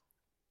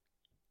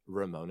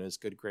Ramona's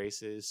good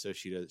graces, so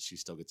she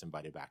still gets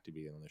invited back to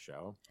be on the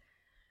show.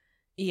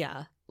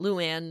 Yeah,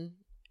 Luann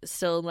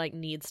still like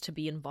needs to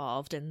be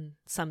involved in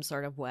some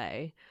sort of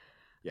way.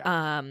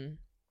 Yeah.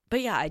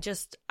 But yeah,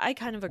 I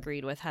kind of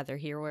agreed with Heather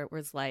here, where it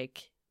was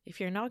like,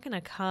 if you're not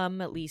gonna come,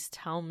 at least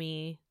tell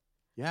me.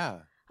 Yeah.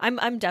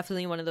 I'm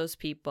definitely one of those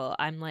people.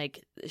 I'm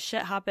like,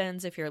 shit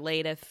happens if you're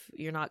late, if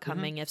you're not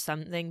coming, if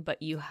something,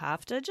 but you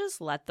have to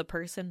just let the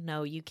person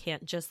know. You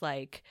can't just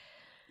like,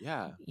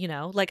 you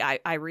know, like I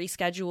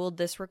rescheduled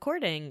this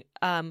recording.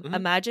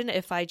 Imagine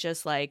if I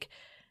just like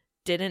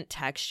didn't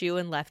text you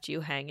and left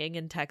you hanging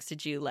and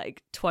texted you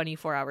like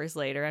 24 hours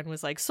later and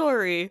was like,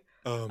 sorry,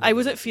 I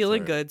wasn't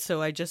feeling good,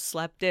 so I just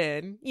slept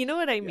in. You know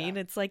what I mean?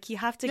 It's like you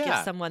have to give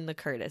someone the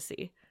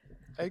courtesy.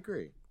 I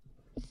agree.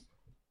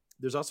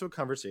 There's also a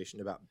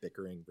conversation about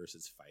bickering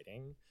versus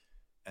fighting,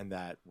 and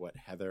that what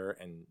Heather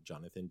and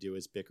Jonathan do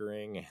is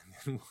bickering, and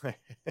then what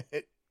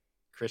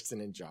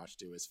Kristen and Josh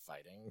do is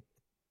fighting.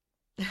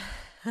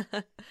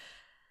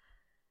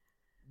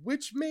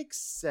 Which makes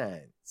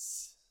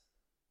sense.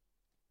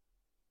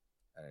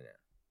 I don't know.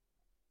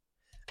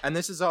 And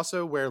this is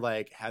also where,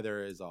 like,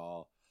 Heather is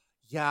all,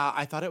 yeah,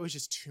 I thought it was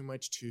just too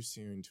much too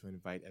soon to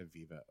invite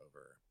Aviva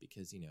over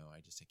because, I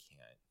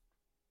can't.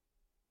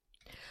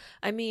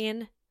 I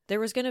mean,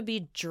 there was going to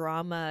be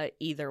drama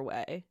either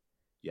way.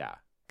 Yeah.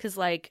 Because,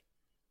 like,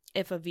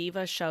 if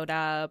Aviva showed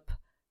up,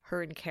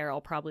 her and Carol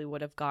probably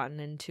would have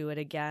gotten into it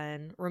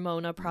again.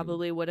 Ramona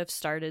probably would have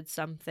started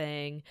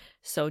something.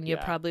 Sonia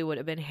probably would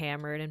have been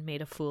hammered and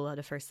made a fool out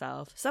of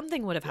herself.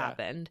 Something would have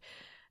happened.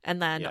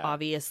 And then,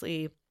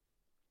 obviously,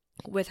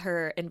 with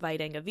her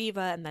inviting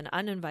Aviva and then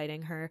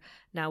uninviting her,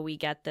 now we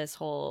get this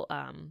whole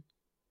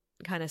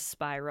kind of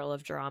spiral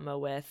of drama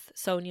with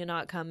Sonia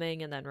not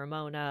coming and then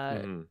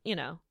Ramona.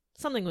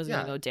 Something was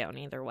going to go down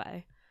either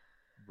way.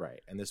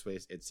 Right. And this way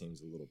it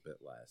seems a little bit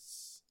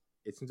less.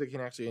 It seems like you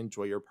can actually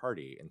enjoy your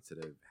party instead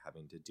of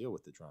having to deal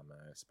with the drama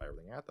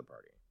spiraling at the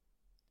party.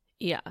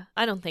 Yeah.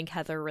 I don't think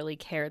Heather really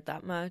cared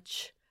that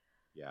much.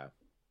 Yeah.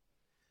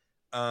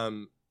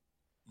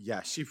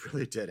 Yeah, she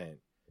really didn't.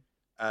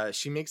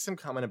 She makes some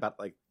comment about,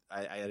 like,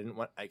 I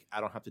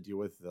don't have to deal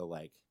with the,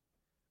 like,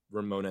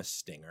 Ramona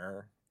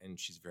stinger, and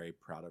she's very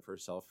proud of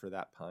herself for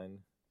that pun.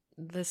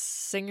 The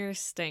singer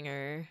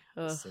stinger.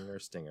 Ugh. Singer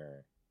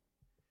stinger.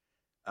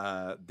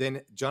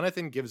 Then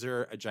Jonathan gives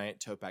her a giant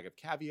tote bag of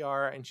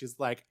caviar, and she's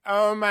like,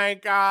 oh my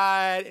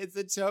God, it's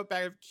a tote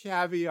bag of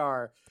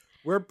caviar.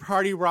 We're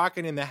party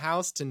rocking in the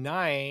house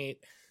tonight.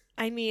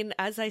 I mean,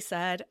 as I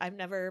said, I've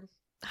never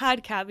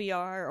had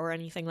caviar or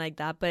anything like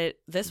that, but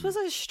this was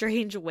a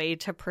strange way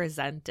to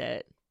present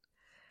it.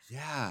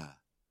 Yeah.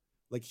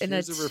 Like,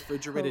 here's a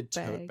refrigerated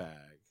tote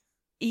bag.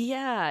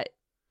 Yeah.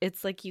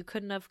 It's like you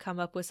couldn't have come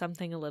up with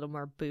something a little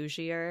more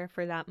bougier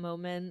for that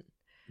moment.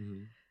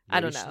 Mm-hmm. I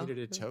don't know. She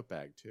needed a tote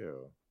bag,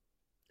 too.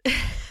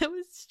 It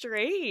was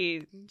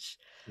strange.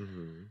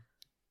 Mm-hmm.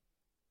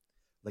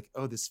 Like,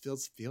 oh, this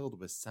feels filled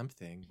with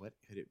something. What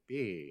could it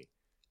be?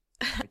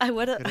 Like, I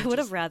would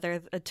have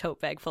rather a tote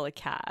bag full of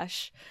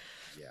cash.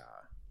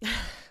 Yeah.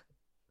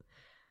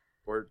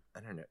 Or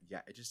I don't know.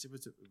 Yeah, it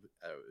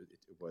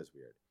was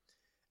weird.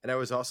 And I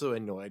was also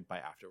annoyed by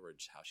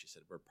afterwards how she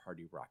said we're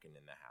party rocking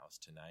in the house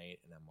tonight,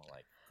 and I'm all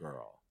like,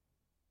 girl.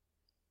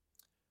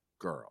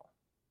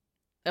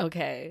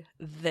 Okay,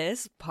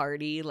 this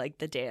party, like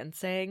the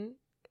dancing,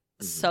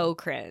 so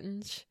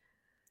cringe.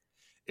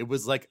 It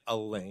was like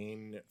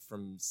Elaine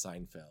from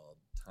Seinfeld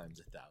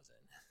times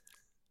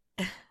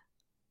 1,000.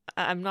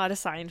 I'm not a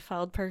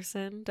Seinfeld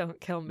person. Don't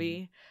kill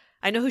me.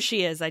 I know who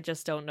she is. I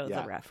just don't know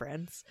the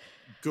reference.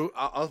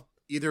 I'll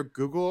either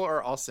Google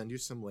or I'll send you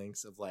some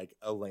links of, like,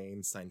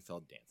 Elaine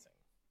Seinfeld dancing.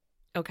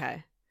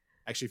 Okay.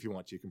 Actually, if you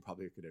want to, you can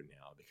probably look at it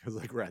now because,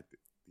 like, we're at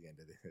the end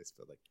of this.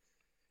 But, like,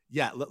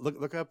 yeah,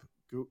 look up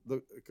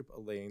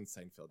Elaine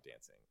Seinfeld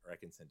dancing, or I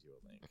can send you a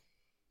link.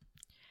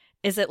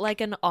 Is it like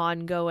an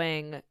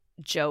ongoing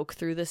joke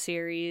through the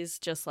series,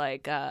 just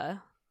like the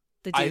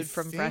dude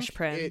from Fresh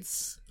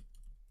Prince?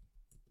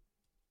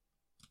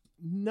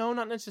 No,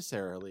 not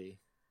necessarily.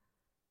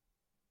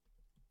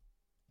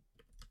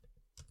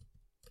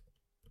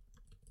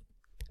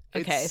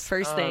 Okay,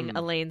 first thing,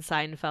 Elaine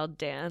Seinfeld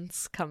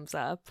dance comes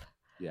up.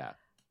 Yeah.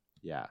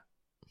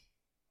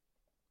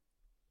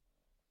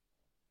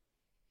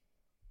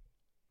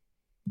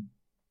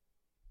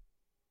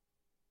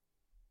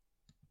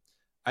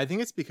 I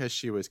think it's because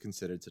she was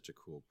considered such a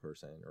cool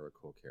person or a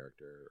cool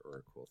character or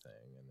a cool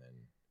thing,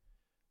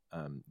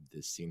 and then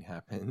this scene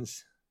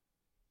happens.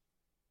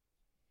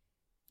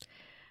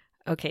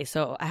 Okay,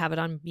 so I have it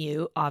on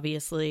mute,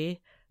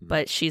 obviously,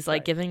 but she's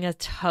like giving a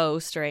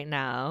toast right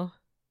now.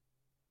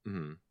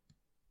 Mm-hmm.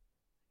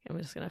 I'm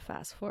just going to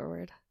fast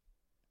forward.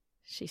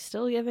 She's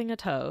still giving a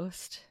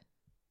toast.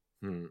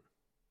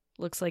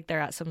 Looks like they're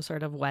at some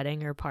sort of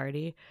wedding or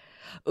party.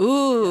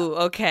 Ooh,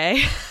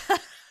 okay.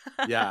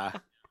 Yeah.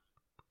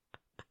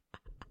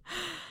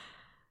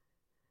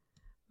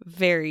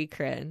 Very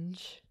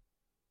cringe.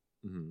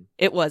 Mm-hmm.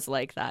 It was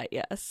like that,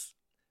 yes.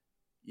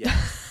 Yeah.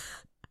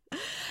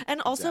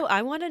 And also,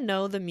 I want to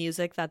know the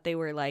music that they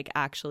were, like,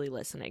 actually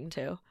listening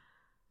to.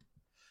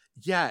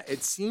 Yeah,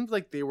 it seemed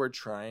like they were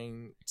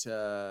trying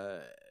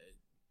to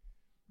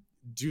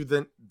do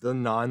the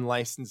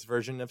non-licensed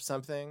version of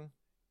something.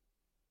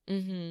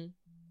 Mm-hmm.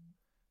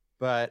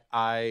 But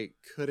I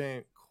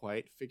couldn't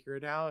quite figure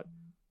it out.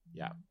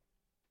 Yeah.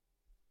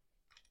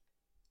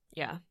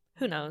 Yeah.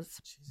 Who knows?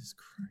 Jesus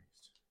Christ.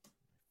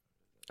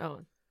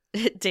 Oh,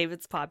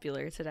 David's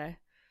popular today.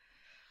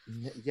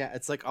 Yeah,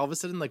 it's like all of a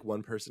sudden, like,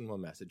 one person will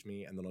message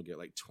me and then I'll get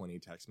like 20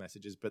 text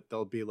messages, but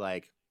they'll be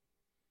like,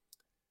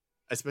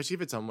 especially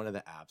if it's on one of the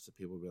apps, that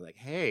people will be like,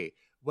 hey,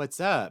 what's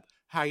up?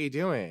 How you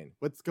doing?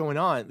 What's going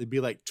on? It'd be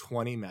like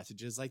 20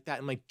 messages like that.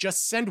 I'm like,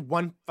 just send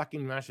one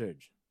fucking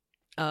message.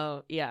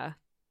 Oh, yeah.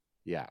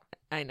 Yeah.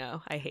 I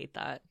know. I hate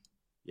that.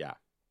 Yeah,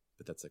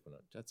 but that's like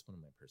that's one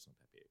of my personal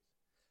pet peeves.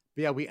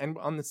 But yeah, we end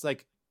on this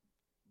like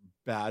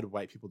bad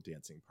white people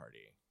dancing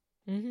party.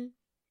 Mm-hmm.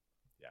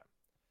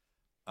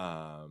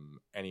 Yeah.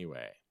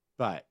 Anyway,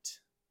 but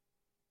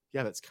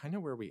yeah, that's kind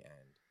of where we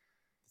end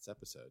this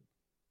episode.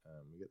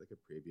 We get like a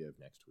preview of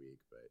next week,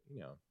 but you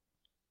know,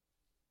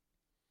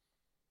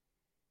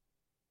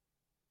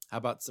 how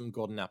about some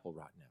golden apple,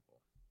 rotten apple?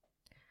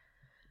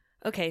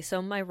 Okay,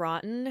 so my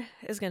rotten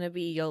is going to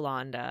be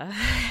Yolanda,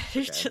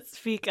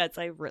 just because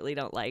I really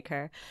don't like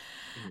her.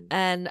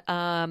 And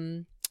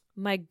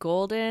my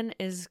golden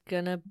is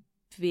going to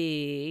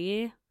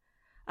be,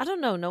 I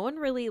don't know, no one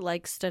really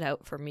like stood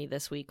out for me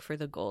this week for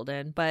the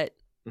golden, but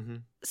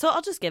so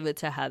I'll just give it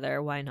to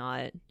Heather. Why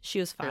not? She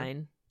was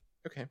fine.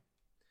 Okay.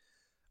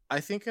 I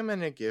think I'm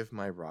going to give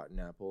my rotten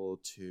apple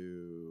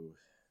to...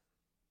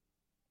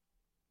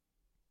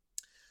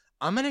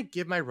 I'm going to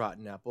give my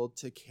rotten apple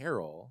to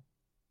Carol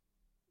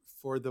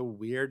for the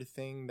weird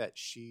thing that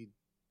she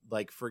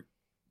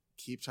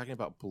keeps talking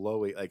about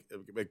blowy, like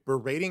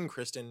berating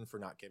Kristen for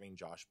not giving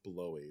Josh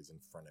blowies in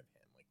front of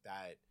him. Like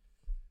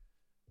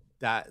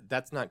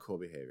that's not cool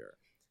behavior.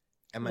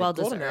 And my well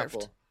golden deserved.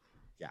 apple,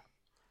 yeah.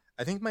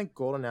 I think my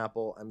golden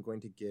apple I'm going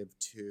to give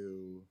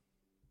to,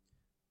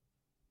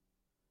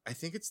 I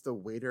think it's the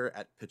waiter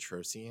at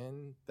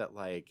Petrosian that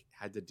like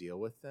had to deal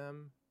with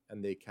them,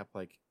 and they kept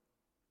like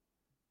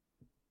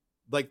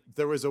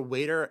there was a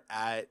waiter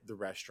at the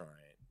restaurant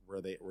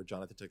where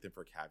Jonathan took them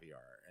for caviar,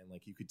 and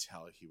like you could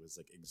tell he was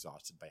like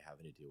exhausted by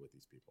having to deal with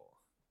these people.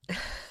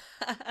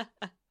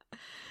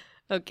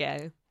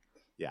 Okay.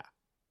 Yeah.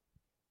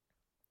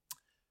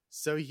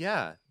 So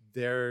yeah,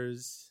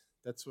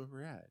 that's where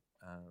we're at.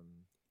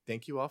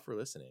 Thank you all for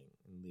listening,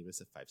 and leave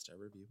us a 5-star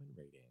review and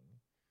rating.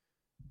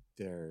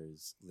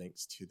 There's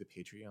links to the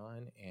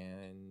Patreon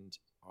and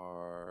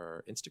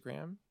our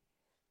Instagram.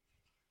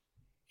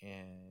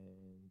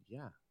 And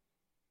yeah.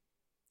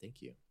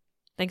 Thank you.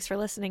 Thanks for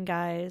listening,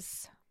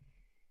 guys.